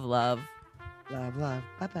 Love, love, love. Love, love.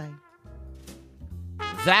 Bye-bye.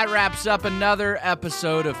 That wraps up another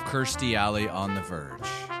episode of Kirstie Alley on the Verge.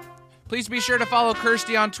 Please be sure to follow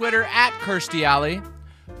Kirstie on Twitter at Kirstie Alley.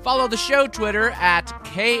 Follow the show Twitter at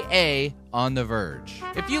KA on the Verge.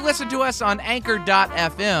 If you listen to us on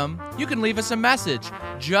Anchor.fm, you can leave us a message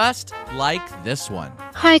just like this one.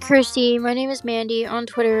 Hi, Kirstie. My name is Mandy on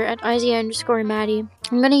Twitter at IZA_Maddie.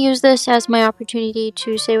 I'm going to use this as my opportunity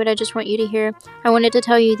to say what I just want you to hear. I wanted to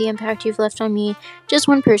tell you the impact you've left on me. Just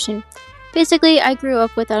one person. Basically, I grew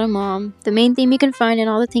up without a mom. The main theme you can find in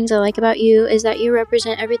all the things I like about you is that you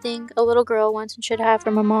represent everything a little girl wants and should have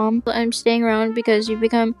from a mom. I'm staying around because you've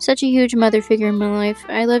become such a huge mother figure in my life.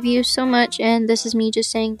 I love you so much, and this is me just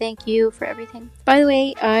saying thank you for everything. By the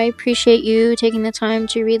way, I appreciate you taking the time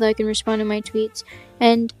to read, like, and respond to my tweets,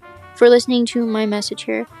 and for listening to my message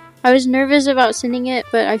here. I was nervous about sending it,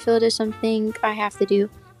 but I feel it is something I have to do.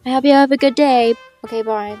 I hope you have a good day. Okay,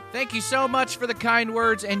 bye. Thank you so much for the kind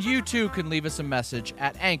words, and you too can leave us a message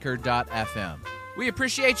at Anchor.fm. We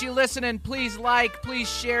appreciate you listening. Please like, please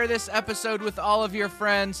share this episode with all of your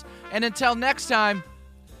friends. And until next time,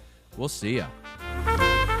 we'll see ya.